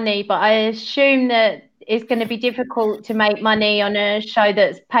make money, but I assume that it's going to be difficult to make money on a show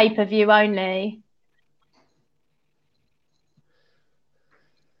that's pay-per-view only.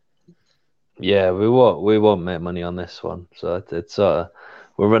 Yeah, we won't make money on this one. So it's we're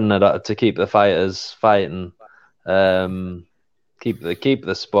running it up to keep the fighters fighting, keep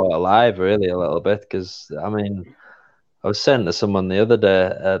the sport alive really a little bit. Because I mean, I was saying to someone the other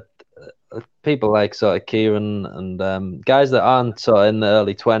day, people like sort of Kieran and guys that aren't sort of in the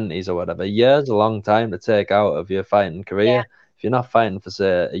early 20s or whatever, a year's a long time to take out of your fighting career. Yeah. If you're not fighting for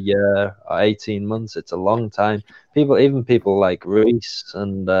say a year or 18 months, it's a long time. People like Reese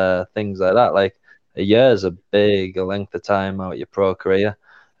and things like that, like a year is a big length of time out of your pro career.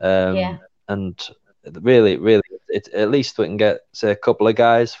 And really, it's at least we can get say a couple of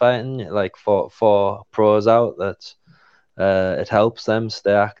guys fighting, like four pros out. That it helps them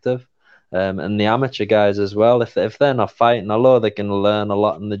stay active. And the amateur guys as well, if they're not fighting, although they can learn a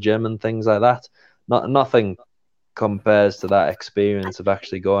lot in the gym and things like that, nothing compares to that experience of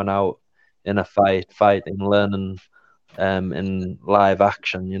actually going out in a fighting, learning in live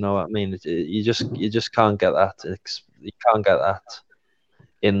action. You know what I mean? You just can't get that. You can't get that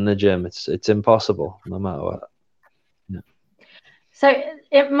in the gym. It's impossible, no matter what. Yeah. So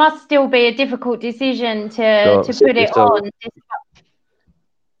it must still be a difficult decision to put it on.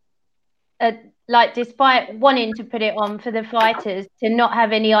 Despite wanting to put it on for the fighters, to not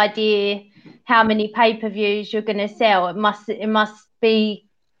have any idea how many pay-per-views you're going to sell, it must be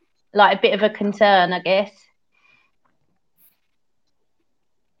like a bit of a concern, I guess.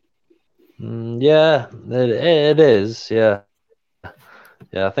 Yeah, it is. Yeah.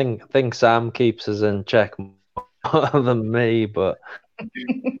 I think Sam keeps us in check more than me, but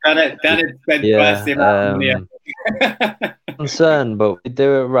that spent concerned, but we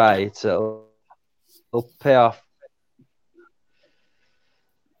do it right. It'll pay off.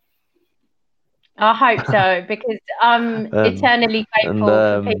 I hope so, because I'm eternally grateful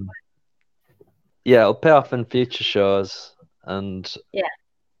for people. Yeah, it'll pay off in future shows, and if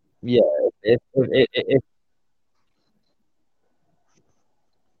you're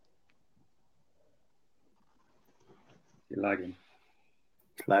lagging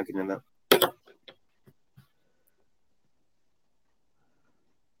in that.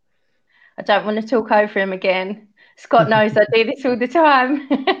 I don't want to talk over him again. Scott knows I do this all the time.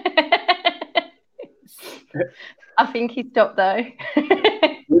 I think he stopped though.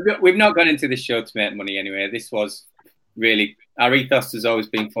 We've not gone into this show to make money anyway. This was really, our ethos has always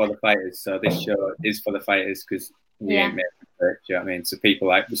been for the fighters. So this show is for the fighters because we ain't made for it. Do you know what I mean? So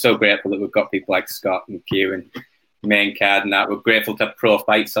we're so grateful that we've got people like Scott and Kieran, main card and that. We're grateful to have pro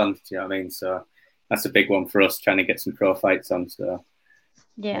fights on. Do you know what I mean? So that's a big one for us, trying to get some pro fights on. So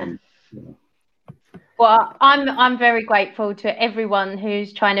Well, I'm very grateful to everyone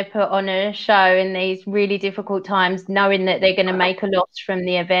who's trying to put on a show in these really difficult times, knowing that they're going to make a loss from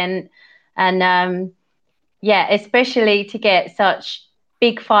the event. And especially to get such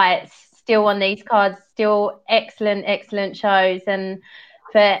big fights still on these cards, still excellent shows. And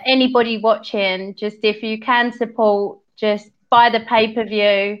for anybody watching, just if you can support, just buy the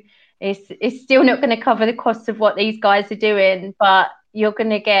pay-per-view. It's still not going to cover the cost of what these guys are doing, but you're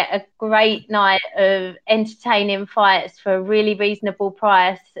going to get a great night of entertaining fights for a really reasonable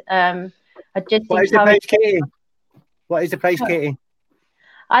price. What is the price, Katie? What is the price, Katie?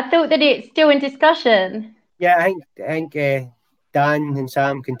 I thought that it's still in discussion. Yeah, I think Dan and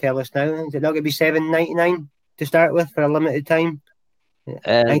Sam can tell us now. Is it not going to be $7.99 to start with for a limited time? It's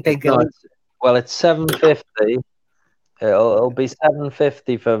 $7.50. It'll be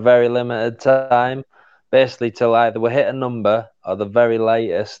 $7.50 for a very limited time, basically till either we hit a number or the very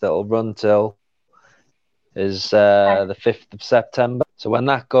latest that'll run till is the 5th of September. So when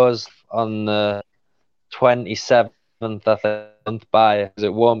that goes on the 27th, I think, buy it, because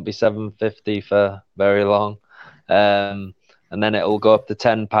it won't be $7.50 for very long, and then it'll go up to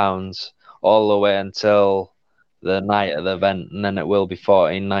 £10 all the way until the night of the event, and then it will be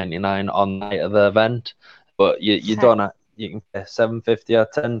 $14.99 on the night of the event. But you don't have, you can pay $7.50 or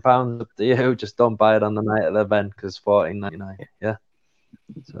 £10 up to you. Just don't buy it on the night of the event because $14.99. Yeah.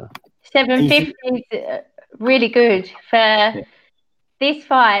 So $7.50 is really good for this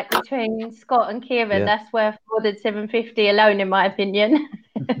fight between Scott and Kieran. Yeah. That's worth more than $7.50 alone, in my opinion.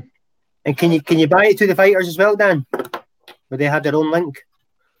 And can you buy it to the fighters as well, Dan? Will they have their own link?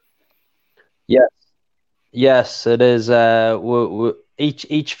 Yes, it is.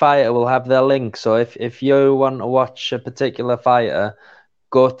 Each fighter will have their link. So if you want to watch a particular fighter,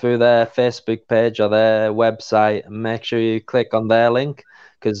 go through their Facebook page or their website and make sure you click on their link,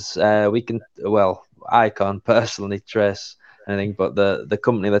 because I can't personally trace anything, but the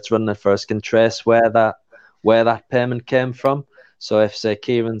company that's running it for us can trace where that payment came from. So if, say,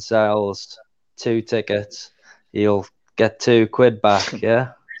 Kieran sells 2 tickets, he'll get £2 back.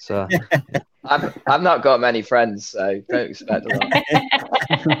 Yeah. So I've not got many friends, so don't expect a lot.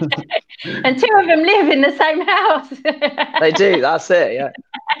 And 2 of them live in the same house. They do. That's it. Yeah,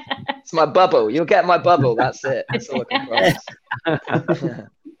 it's my bubble. You'll get my bubble. That's it. That's all I can promise.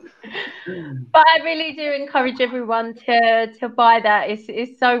 But I really do encourage everyone to buy that.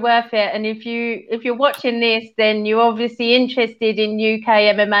 It's so worth it. And if you're watching this, then you're obviously interested in UK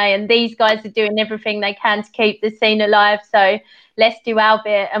MMA, and these guys are doing everything they can to keep the scene alive. So let's do our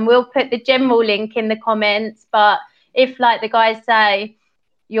bit, and we'll put the general link in the comments. But if, like the guys say,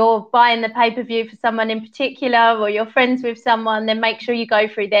 you're buying the pay-per-view for someone in particular, or you're friends with someone, then make sure you go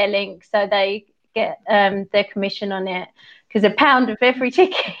through their link so they get their commission on it. Because £1 of every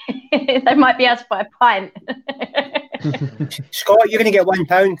ticket, they might be asked for a pint. Scott, you're going to get £1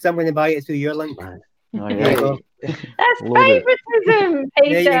 because I'm going to buy it through your link. Oh, yeah. That's favouritism,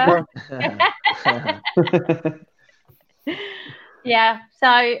 Peter. Yeah.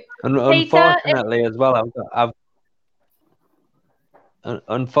 So, unfortunately, as well,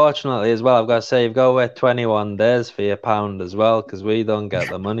 Unfortunately, as well, I've got to say, you've got to wait 21 days for your £1 as well, because we don't get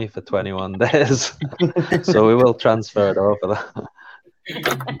the money for 21 days. So we will transfer it over that.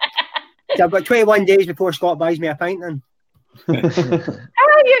 So I've got 21 days before Scott buys me a pint then. How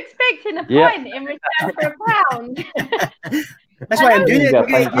are you expecting a pint in return for £1? That's why I'm doing it.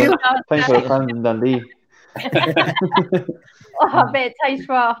 Thanks for the £1 in Dundee. Oh, I bet it tastes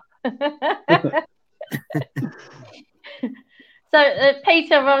rough. So,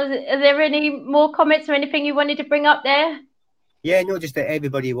 Peter, are there any more comments or anything you wanted to bring up there? Yeah, no, just that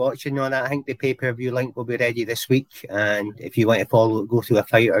everybody watching on that. I think the pay-per-view link will be ready this week. And if you want to go through a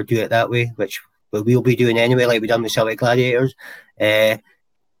fight or do it that way, which we'll be doing anyway, like we've done with Celtic Gladiators. Yeah,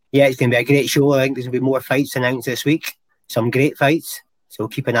 it's going to be a great show. I think there's going to be more fights announced this week. Some great fights. So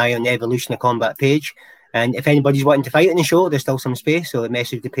keep an eye on the Evolution of Combat page. And if anybody's wanting to fight in the show, there's still some space. So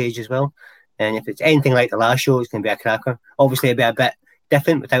message the page as well. And if it's anything like the last show, it's going to be a cracker. Obviously, it'll be a bit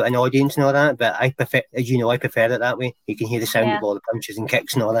different without an audience and all that, but I prefer, as you know, I prefer it that way. You can hear the sound of all the punches and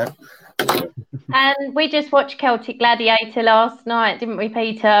kicks and all that. And we just watched Celtic Gladiator last night, didn't we,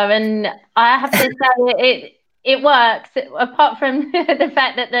 Peter? And I have to say it works, apart from the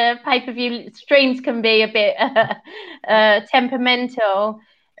fact that the pay-per-view streams can be a bit temperamental.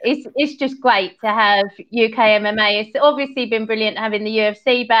 It's just great to have UK MMA. It's obviously been brilliant having the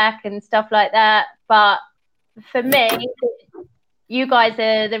UFC back and stuff like that. But for me, you guys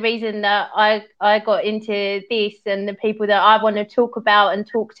are the reason that I got into this and the people that I want to talk about and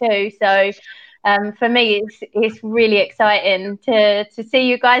talk to. So for me, it's really exciting to see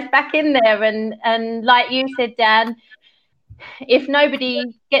you guys back in there. And like you said, Dan, if nobody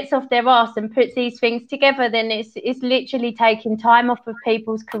gets off their arse and puts these things together, then it's literally taking time off of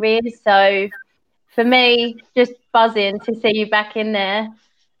people's careers. So for me, just buzzing to see you back in there.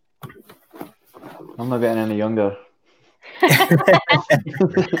 I'm not getting any younger. You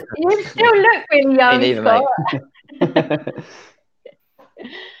still look really young, Scott.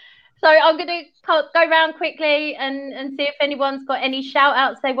 So I'm going to go around quickly and see if anyone's got any shout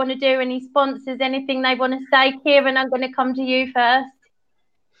outs they want to do, any sponsors, anything they want to say. Kieran, I'm going to come to you first.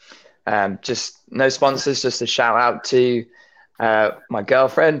 Just no sponsors, just a shout out to my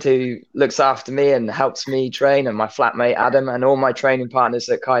girlfriend who looks after me and helps me train, and my flatmate Adam, and all my training partners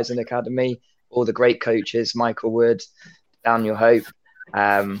at Kaizen Academy, all the great coaches, Michael Wood, Daniel Hope.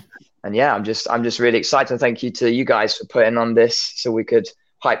 And yeah, I'm just really excited. Thank you to you guys for putting on this so we could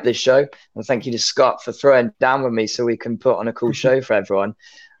hype this show, and thank you to Scott for throwing down with me so we can put on a cool show for everyone.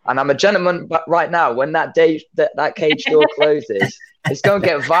 And I'm a gentleman, but right now, when that cage door closes, it's going to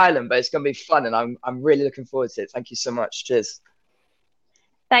get violent, but it's going to be fun, and I'm really looking forward to it. Thank you so much. Cheers.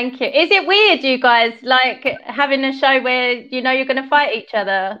 Thank you. Is it weird, you guys, like having a show where you know you're going to fight each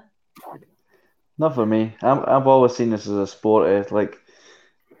other? Not for me. I've always seen this as a sport.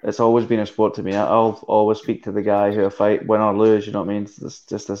 It's always been a sport to me. I'll always speak to the guy who I fight, win or lose. You know what I mean? It's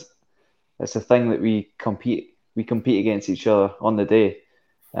just this. It's a thing that we compete against each other on the day.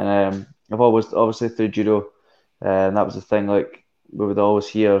 And I've always, obviously through judo, and that was the thing. Like we would always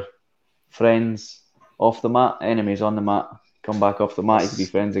hear friends off the mat, enemies on the mat. Come back off the mat, you can be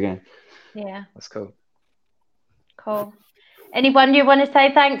friends again. Yeah, that's cool. Cool. Anyone you want to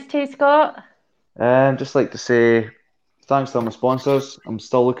say thanks to, Scott? Just like to say thanks to all my sponsors. I'm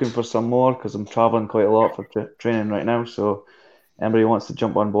still looking for some more because I'm traveling quite a lot for training right now. So anybody who wants to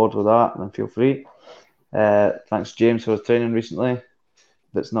jump on board with that, then feel free. Thanks James for his training recently.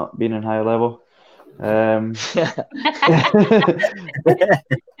 That's not been in higher level.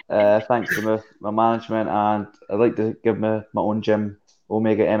 Thanks to my management, and I'd like to give my own gym,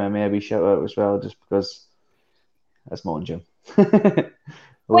 Omega MMA, a wee shout out as well, just because that's my own gym. I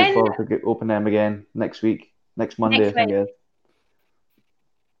look forward to open them again next Monday, I think it is.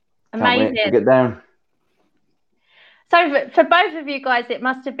 Amazing. Can't wait to get down. So for both of you guys, it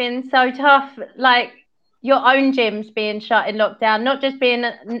must have been so tough, like your own gyms being shut in lockdown, not just being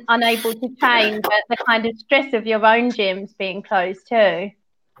unable to train, but the kind of stress of your own gyms being closed too.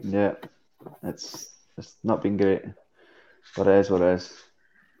 Yeah, it's not been great, but it is what it is.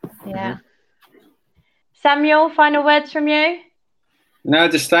 Yeah. Samuel, final words from you? No,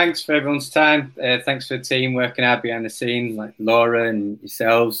 just thanks for everyone's time. Thanks for the team working out behind the scenes, like Laura and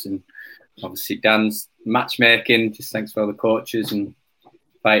yourselves, and obviously Dan's matchmaking. Just thanks for all the coaches and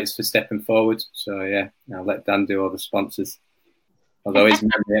fighters for stepping forward. So yeah, I'll let Dan do all the sponsors. Although his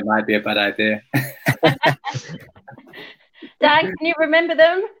memory, it might be a bad idea. Dan, can you remember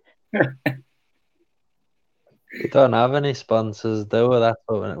them? We don't have any sponsors, do we? That's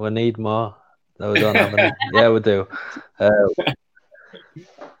what we need more. No, we don't have any. Yeah, we do.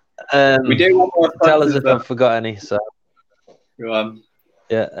 We do want more tell us if I've forgot any. So go on.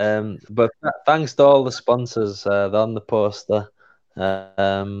 Yeah, but thanks to all the sponsors. They're on the poster.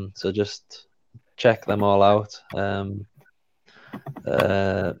 So just check them all out.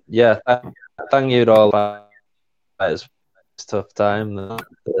 Yeah, thank you to all. It's a tough time.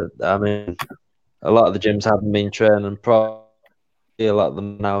 I mean, a lot of the gyms haven't been training properly. A lot of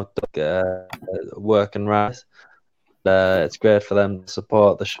them now working right. It's great for them to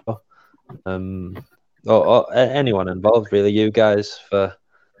support the show. Or anyone involved, really. You guys for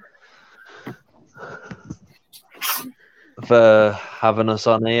having us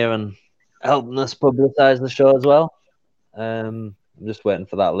on here and helping us publicise the show as well. I'm just waiting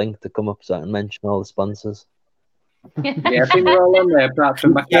for that link to come up so I can mention all the sponsors. Yeah, I think we're all on there, apart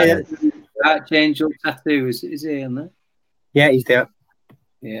from Archangel Tattoo. Is he on there? Yeah, he's there.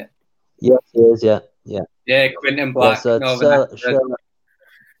 Yeah. Yes, he is, yeah. Yeah, Quentin Black. Go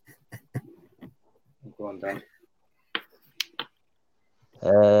on, Dan.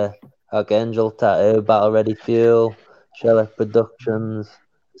 Archangel Tattoo, Battle Ready Fuel, Shellac Productions,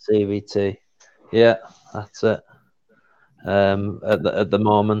 CVT. Yeah, that's it. At the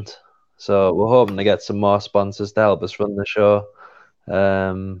moment. So we're hoping to get some more sponsors to help us run the show,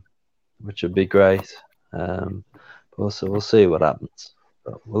 which would be great. We'll see what happens.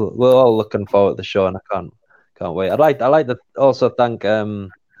 But we're all looking forward to the show, and I can't wait. I'd like to also thank Carl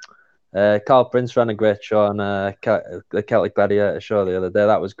Prince ran a great show on the Celtic Gladiator show the other day.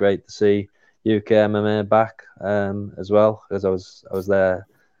 That was great to see UK MMA back as well, because I was there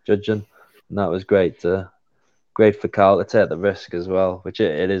judging, and that was great for Carl to take the risk as well, which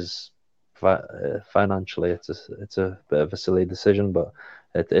it is. Financially, it's a bit of a silly decision, but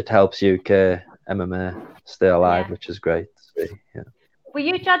it helps UK MMA stay alive, which is great to see. Yeah. Were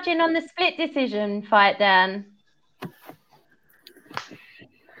you judging on the split decision fight, Dan?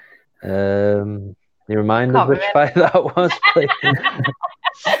 You remind us which fight that was, please?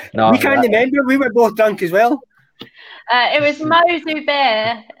 No, we can't remember. We were both drunk as well. It was Mo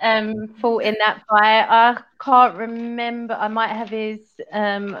Zubair fought in that fight. I can't remember. I might have his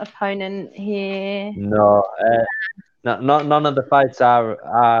opponent here. No, none of the fights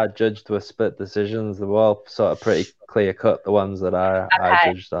are judged with split decisions. They were all sort of pretty clear cut, the ones that I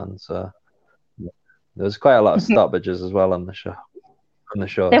judged on. So there was quite a lot of stoppages as well on the show.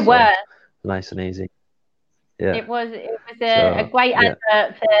 There were. Nice and easy. Yeah. It was a great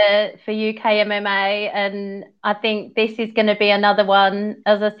advert for UK MMA, and I think this is going to be another one.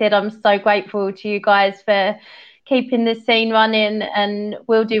 As I said, I'm so grateful to you guys for keeping the scene running, and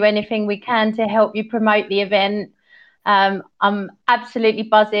we'll do anything we can to help you promote the event. I'm absolutely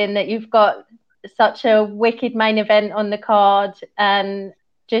buzzing that you've got such a wicked main event on the card, and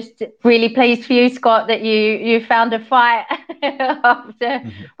just really pleased for you, Scott, that you found a fight after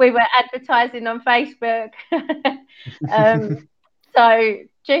we were advertising on Facebook. So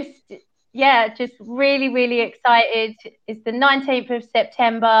just really, really excited. It's the 19th of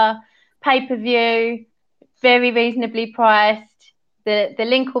September, pay-per-view, very reasonably priced. The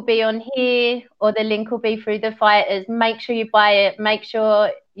link will be on here, or the link will be through the fighters. Make sure you buy it. Make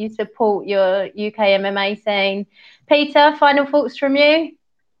sure you support your UK MMA scene. Peter, final thoughts from you?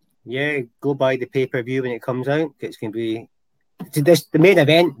 Yeah, go buy the pay-per-view when it comes out. It's going to be the main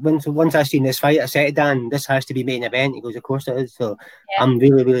event. Once I seen this fight, I said, Dan, this has to be main event. He goes, of course it is. So yeah. I'm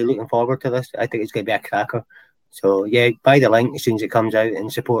really, really looking forward to this. I think it's going to be a cracker. So yeah, buy the link as soon as it comes out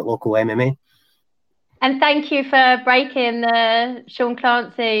and support local MMA. And thank you for breaking the Sean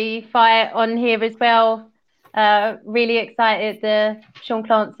Clancy fight on here as well. Really excited, the Sean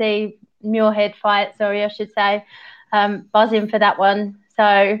Clancy Muirhead fight, sorry, I should say. Buzzing for that one.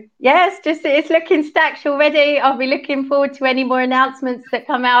 So, yeah, it's looking stacked already. I'll be looking forward to any more announcements that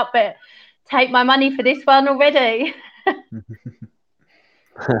come out, but take my money for this one already.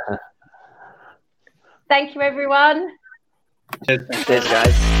 Thank you, everyone. Cheers,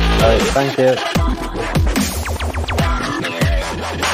 guys. All right, thank you.